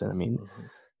nuance, and I mean,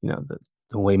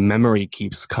 the way memory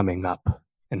keeps coming up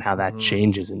and how that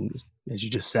changes, and as you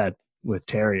just said with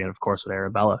Terry, and of course with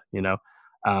Arabella,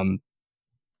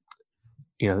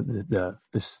 the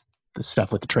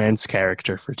stuff with the trans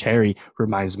character for Terry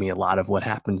reminds me a lot of what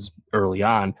happens early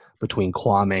on between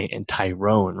Kwame and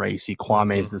Tyrone, right? You see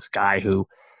Kwame is this guy who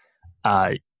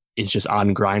is just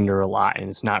on Grindr a lot and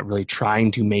is not really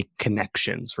trying to make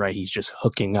connections, right? He's just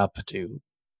hooking up to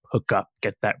hook up,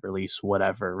 get that release,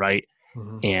 whatever, right?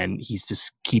 And he's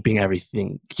just keeping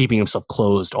himself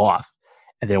closed off.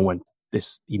 And then when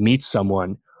he meets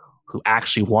someone who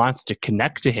actually wants to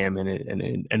connect to him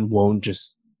and won't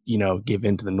just, give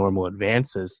in to the normal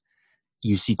advances,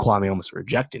 you see Kwame almost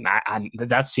rejected. And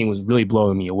that scene was really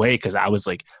blowing me away, because I was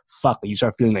like, fuck, you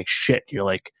start feeling like shit. You're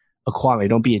like, oh, Kwame,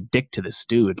 don't be a dick to this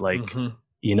dude. Like,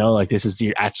 like this is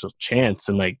your actual chance.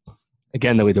 And like,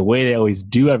 again, the way they always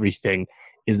do everything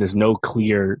is there's no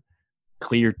clear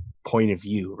point of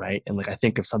view, right? And like, I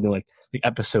think of something like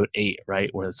episode 8, right,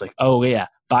 where it's like, oh yeah,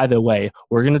 by the way,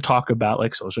 we're going to talk about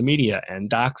like social media and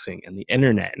doxing and the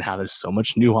internet and how there's so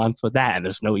much nuance with that, and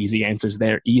there's no easy answers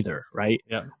there either, right?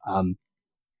 Yeah.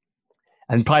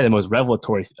 And probably the most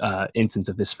revelatory instance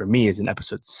of this for me is in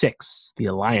episode 6, The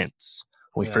Alliance,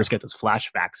 when we first get those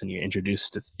flashbacks and you're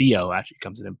introduced to Theo, actually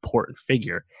becomes an important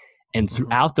figure. And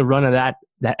throughout the run of that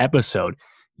episode,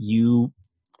 you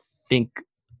think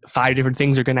 5 different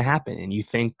things are going to happen, and you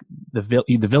think the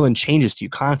villain changes to you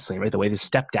constantly, right? The way the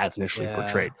stepdad's initially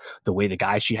portrayed, the way the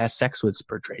guy she has sex with is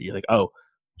portrayed. You're like, oh,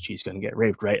 she's going to get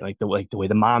raped, right? Like the way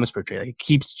the mom is portrayed, like it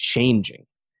keeps changing.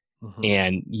 Mhm.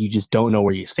 and you just don't know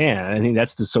where you stand. And I think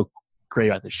that's the so great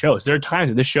about the show. Is there are times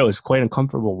that this show is quite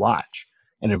uncomfortable to watch,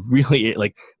 and it really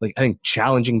like I think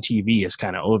challenging TV is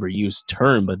kind of overused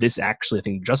term, but this actually I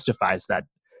think justifies that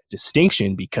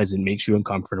distinction because it makes you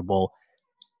uncomfortable.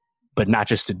 But not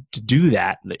just to do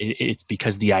that, it's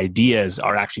because the ideas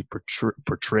are actually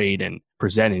portrayed and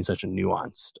presented in such a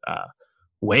nuanced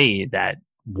way that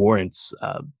warrants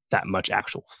that much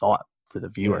actual thought for the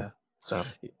viewer. Yeah. So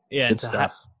Yeah, and good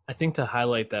stuff. I think to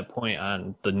highlight that point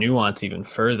on the nuance even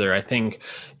further, I think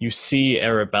you see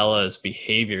Arabella's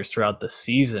behaviors throughout the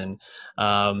season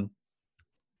um,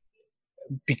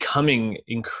 becoming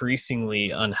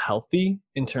increasingly unhealthy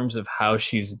in terms of how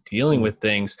she's dealing with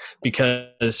things,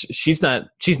 because she's not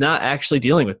actually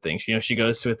dealing with things. You know, she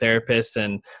goes to a therapist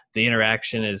and the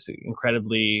interaction is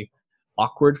incredibly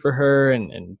awkward for her,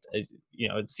 and you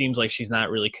know, it seems like she's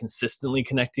not really consistently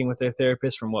connecting with her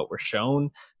therapist from what we're shown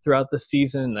throughout the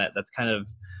season. That's kind of,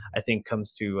 I think,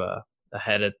 comes to a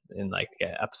head in like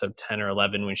episode 10 or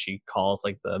 11 when she calls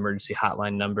like the emergency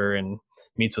hotline number and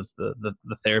meets with the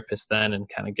therapist then, and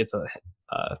kind of gets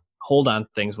a hold on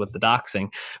things with the doxing.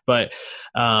 But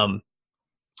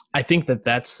I think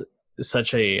that's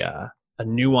such a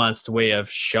nuanced way of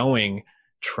showing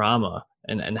trauma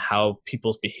and how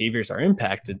people's behaviors are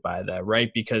impacted by that,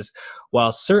 right? Because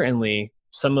while certainly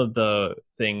some of the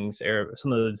things,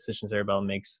 some of the decisions Arabella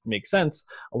makes sense,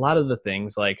 a lot of the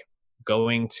things like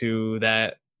going to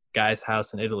that guy's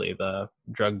house in Italy, the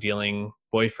drug dealing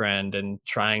boyfriend, and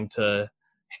trying to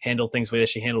handle things the way that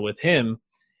she handled with him,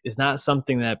 is not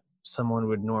something that someone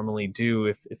would normally do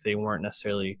if they weren't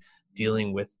necessarily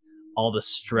dealing with all the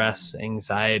stress,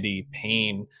 anxiety,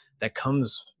 pain that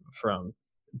comes from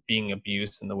being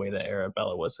abused in the way that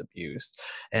Arabella was abused.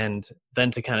 And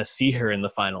then to kind of see her in the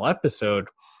final episode,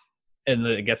 and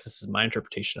I guess this is my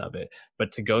interpretation of it,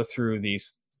 but to go through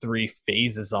these three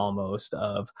phases almost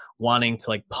of wanting to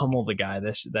like pummel the guy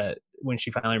that when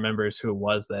she finally remembers who it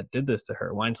was that did this to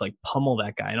her, wanting to like pummel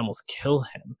that guy and almost kill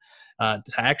him,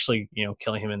 to actually, you know,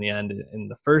 killing him in the end in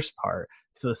the first part,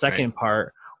 to the second Right.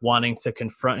 part, wanting to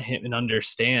confront him and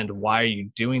understand why are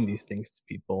you doing these things to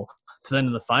people, to then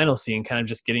in the final scene kind of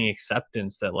just getting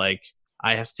acceptance that like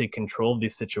I have to take control of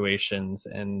these situations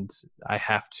and I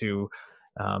have to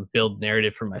build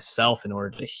narrative for myself in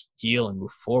order to heal and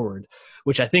move forward,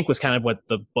 which I think was kind of what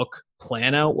the book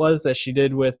plan out was that she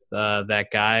did with that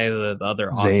guy, the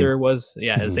other Zane. author was,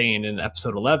 yeah, Mhm. Zane in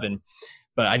episode 11.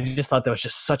 But I just thought that was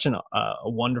just such a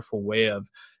wonderful way of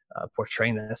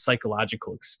portraying that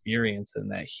psychological experience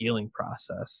and that healing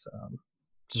process.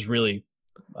 Just really,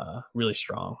 really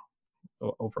strong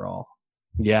overall.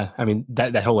 Yeah, I mean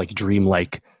that whole like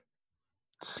dream-like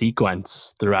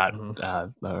sequence throughout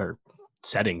Mm-hmm. or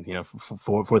setting, you know,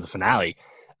 for the finale,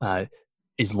 uh,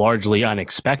 is largely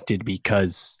unexpected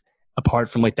because apart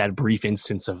from like that brief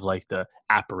instance of like the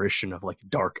apparition of like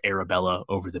dark Arabella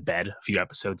over the bed a few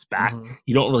episodes back, Mm-hmm.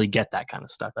 you don't really get that kind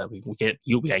of stuff. That we get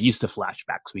used to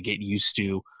flashbacks. We get used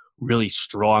to really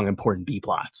strong, important B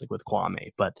plots like with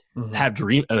Kwame, but Mm-hmm. have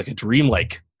a dream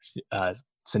like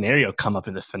scenario come up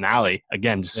in the finale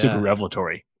again, just super Yeah.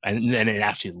 revelatory, and then it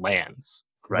actually lands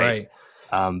right.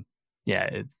 Right. Yeah,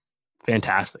 it's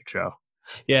fantastic show.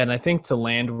 Yeah, and I think to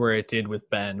land where it did with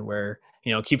Ben, where,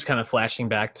 you know, it keeps kind of flashing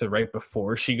back to right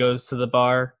before she goes to the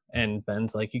bar, and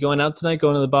Ben's like, "You going out tonight?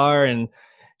 Going to the bar?" And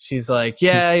she's like,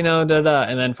 "Yeah, you know, da da."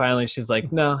 And then finally, she's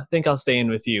like, "No, I think I'll stay in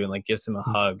with you," and like gives him a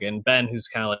hug. And Ben, who's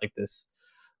kind of like this,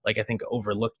 like I think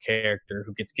overlooked character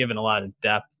who gets given a lot of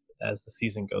depth as the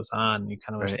season goes on, and you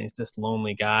kind of Right. understand he's this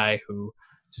lonely guy who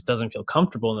just doesn't feel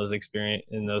comfortable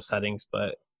in those settings,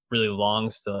 but really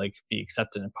longs to like be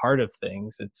accepted and part of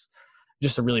things. It's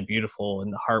just a really beautiful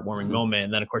and heartwarming Mhm. moment.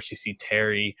 And then of course you see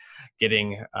Terry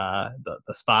getting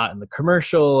the spot in the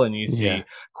commercial, and you Yeah. see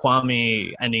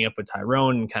Kwame ending up with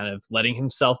Tyrone and kind of letting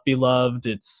himself be loved.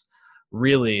 It's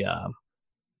really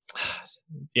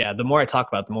yeah, the more I talk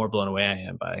about it, the more blown away I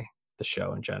am by the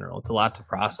show in general. It's a lot to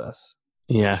process.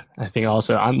 Yeah. I think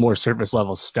also on more surface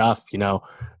level stuff, you know,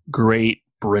 great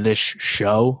British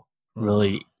show.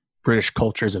 Really, British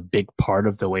culture is a big part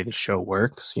of the way the show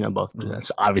works. You know, both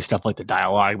it's obvious stuff like the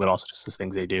dialogue, but also just the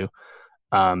things they do.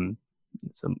 It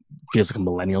feels like a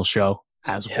millennial show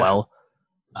as well.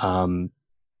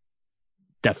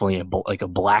 Definitely a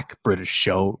black British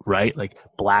show, right? Like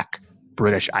black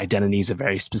British identity is a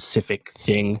very specific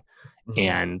thing,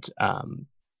 and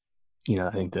you know,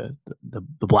 I think the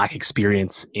black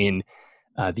experience in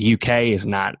the UK is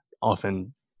not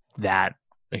often that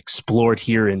explored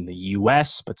here in the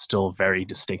US, but still a very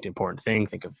distinct, important thing.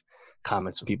 Think of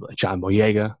comments from people like John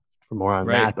Boyega for more on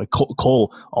Right. that. But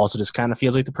Cole also just kind of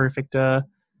feels like the perfect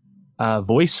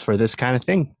voice for this kind of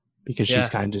thing, because Yeah.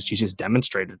 she's just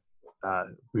demonstrated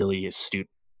really astute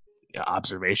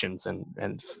observations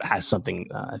and has something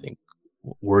I think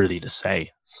worthy to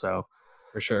say. So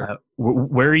For sure.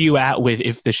 where are you at with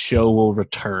if the show will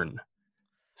return?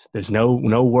 There's no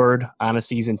word on a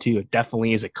season 2. It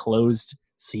definitely is a closed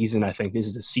season. I think this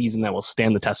is a season that will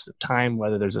stand the test of time,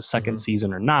 whether there's a second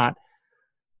season or not.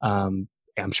 I'm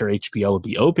sure HBO would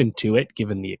be open to it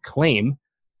given the acclaim,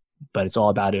 but it's all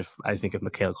about if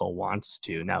Michaela Cole wants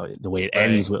to. Now, the way it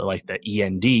ends with like the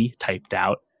END typed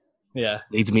out,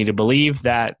 leads me to believe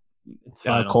that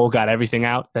Cole got everything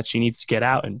out that she needs to get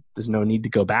out, and there's no need to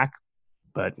go back.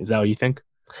 But is that what you think?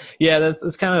 Yeah,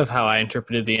 that's kind of how I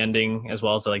interpreted the ending, as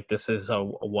well as like this is a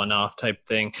one-off type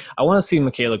thing. I want to see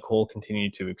Michaela Cole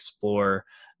continue to explore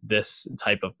this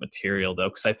type of material, though,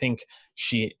 because I think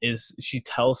she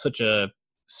tells such a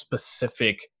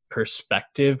specific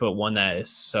perspective, but one that is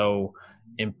so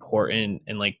important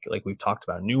and like we've talked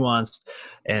about, nuanced.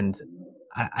 And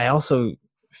I also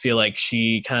feel like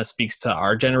she kind of speaks to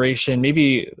our generation,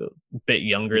 maybe a bit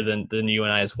younger than you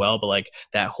and I as well, but like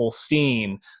that whole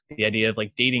scene, the idea of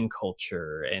like dating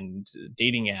culture and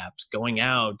dating apps, going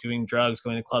out, doing drugs,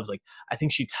 going to clubs. Like, I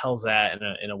think she tells that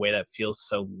in a way that feels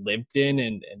so lived in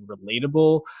and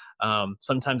relatable.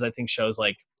 Sometimes I think shows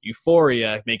like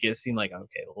Euphoria make it seem like,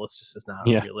 okay, well, this just is not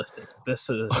realistic. This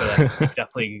is a show that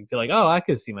definitely feel like, oh, I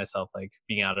could see myself like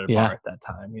being out at a bar at that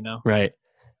time, you know? Right.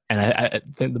 And I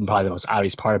think probably the most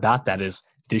obvious part about that is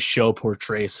this show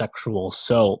portrays sexual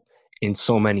assault in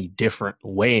so many different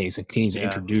ways and continues to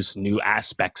introduce new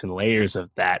aspects and layers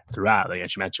of that throughout. Like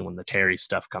as you mentioned, when the Terry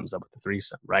stuff comes up with the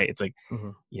threesome, right? It's like,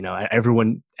 you know,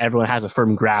 everyone has a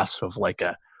firm grasp of like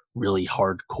a really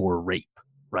hardcore rape,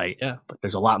 right? Yeah. But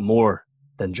there's a lot more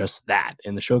than just that.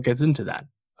 And the show gets into that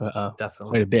definitely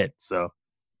quite a bit. So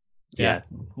yeah.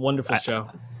 Wonderful show.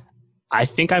 I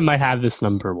think I might have this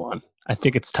number 1. I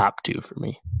think it's top 2 for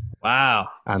me. Wow.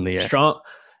 On the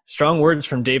strong words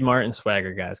from Dave Martin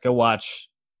Swagger, guys. Go watch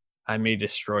I May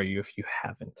Destroy You if you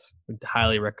haven't. Would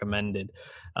highly recommend it.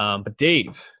 But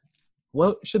Dave,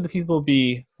 what should the people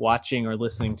be watching or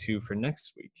listening to for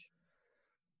next week?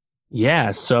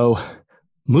 Yeah, so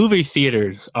movie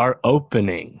theaters are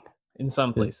opening. In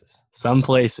some places. Some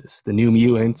places. The New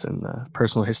Mutants and the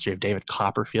Personal History of David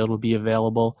Copperfield will be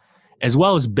available, as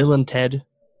well as Bill and Ted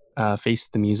Face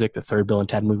the Music, the third Bill and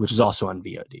Ted movie, which is also on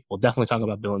VOD. We'll definitely talk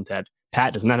about Bill and Ted.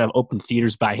 Pat does not have open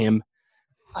theaters by him.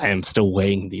 I am still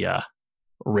weighing the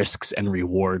risks and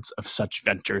rewards of such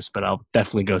ventures, but I'll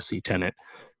definitely go see Tenet.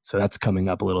 So that's coming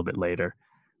up a little bit later.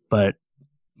 But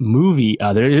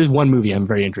there is one movie I'm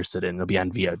very interested in. It'll be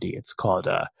on VOD. It's called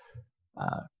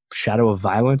Shadow of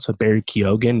Violence with Barry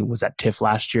Keoghan. Was at TIFF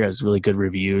last year. Has really good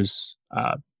reviews.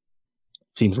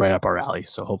 Seems right up our alley.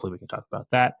 So hopefully we can talk about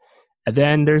that. And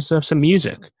then there's some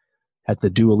music. At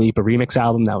the Dua Lipa remix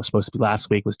album that was supposed to be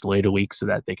last week was delayed a week so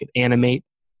that they could animate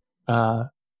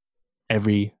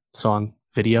every song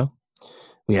video.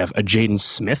 We have a Jaden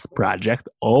Smith project.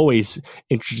 Always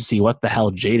interested to see what the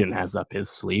hell Jaden has up his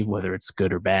sleeve, whether it's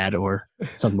good or bad or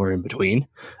somewhere in between.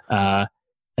 And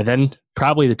then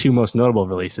probably the 2 most notable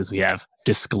releases, we have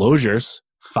Disclosure's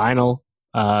final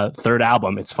third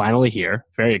album. It's finally here.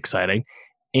 Very exciting.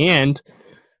 And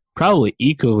probably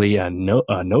equally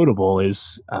notable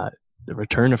is the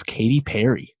return of Katy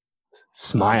Perry.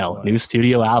 Smile, new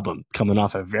studio album, coming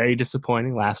off a very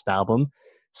disappointing last album.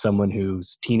 Someone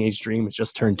whose teenage dream has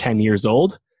just turned 10 years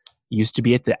old, used to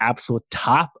be at the absolute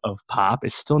top of pop,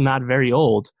 is still not very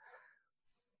old,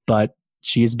 but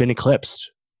she has been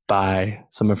eclipsed by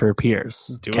some of her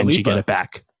peers. Can she get it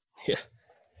back? Yeah.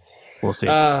 We'll see.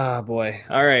 Boy.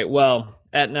 All right. Well,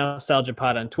 at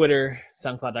NostalgiaPod on Twitter,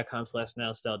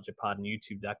 SoundCloud.com/NostalgiaPod, and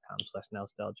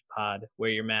YouTube.com/NostalgiaPod. Wear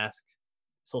your mask,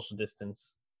 social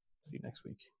distance. See you next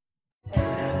week.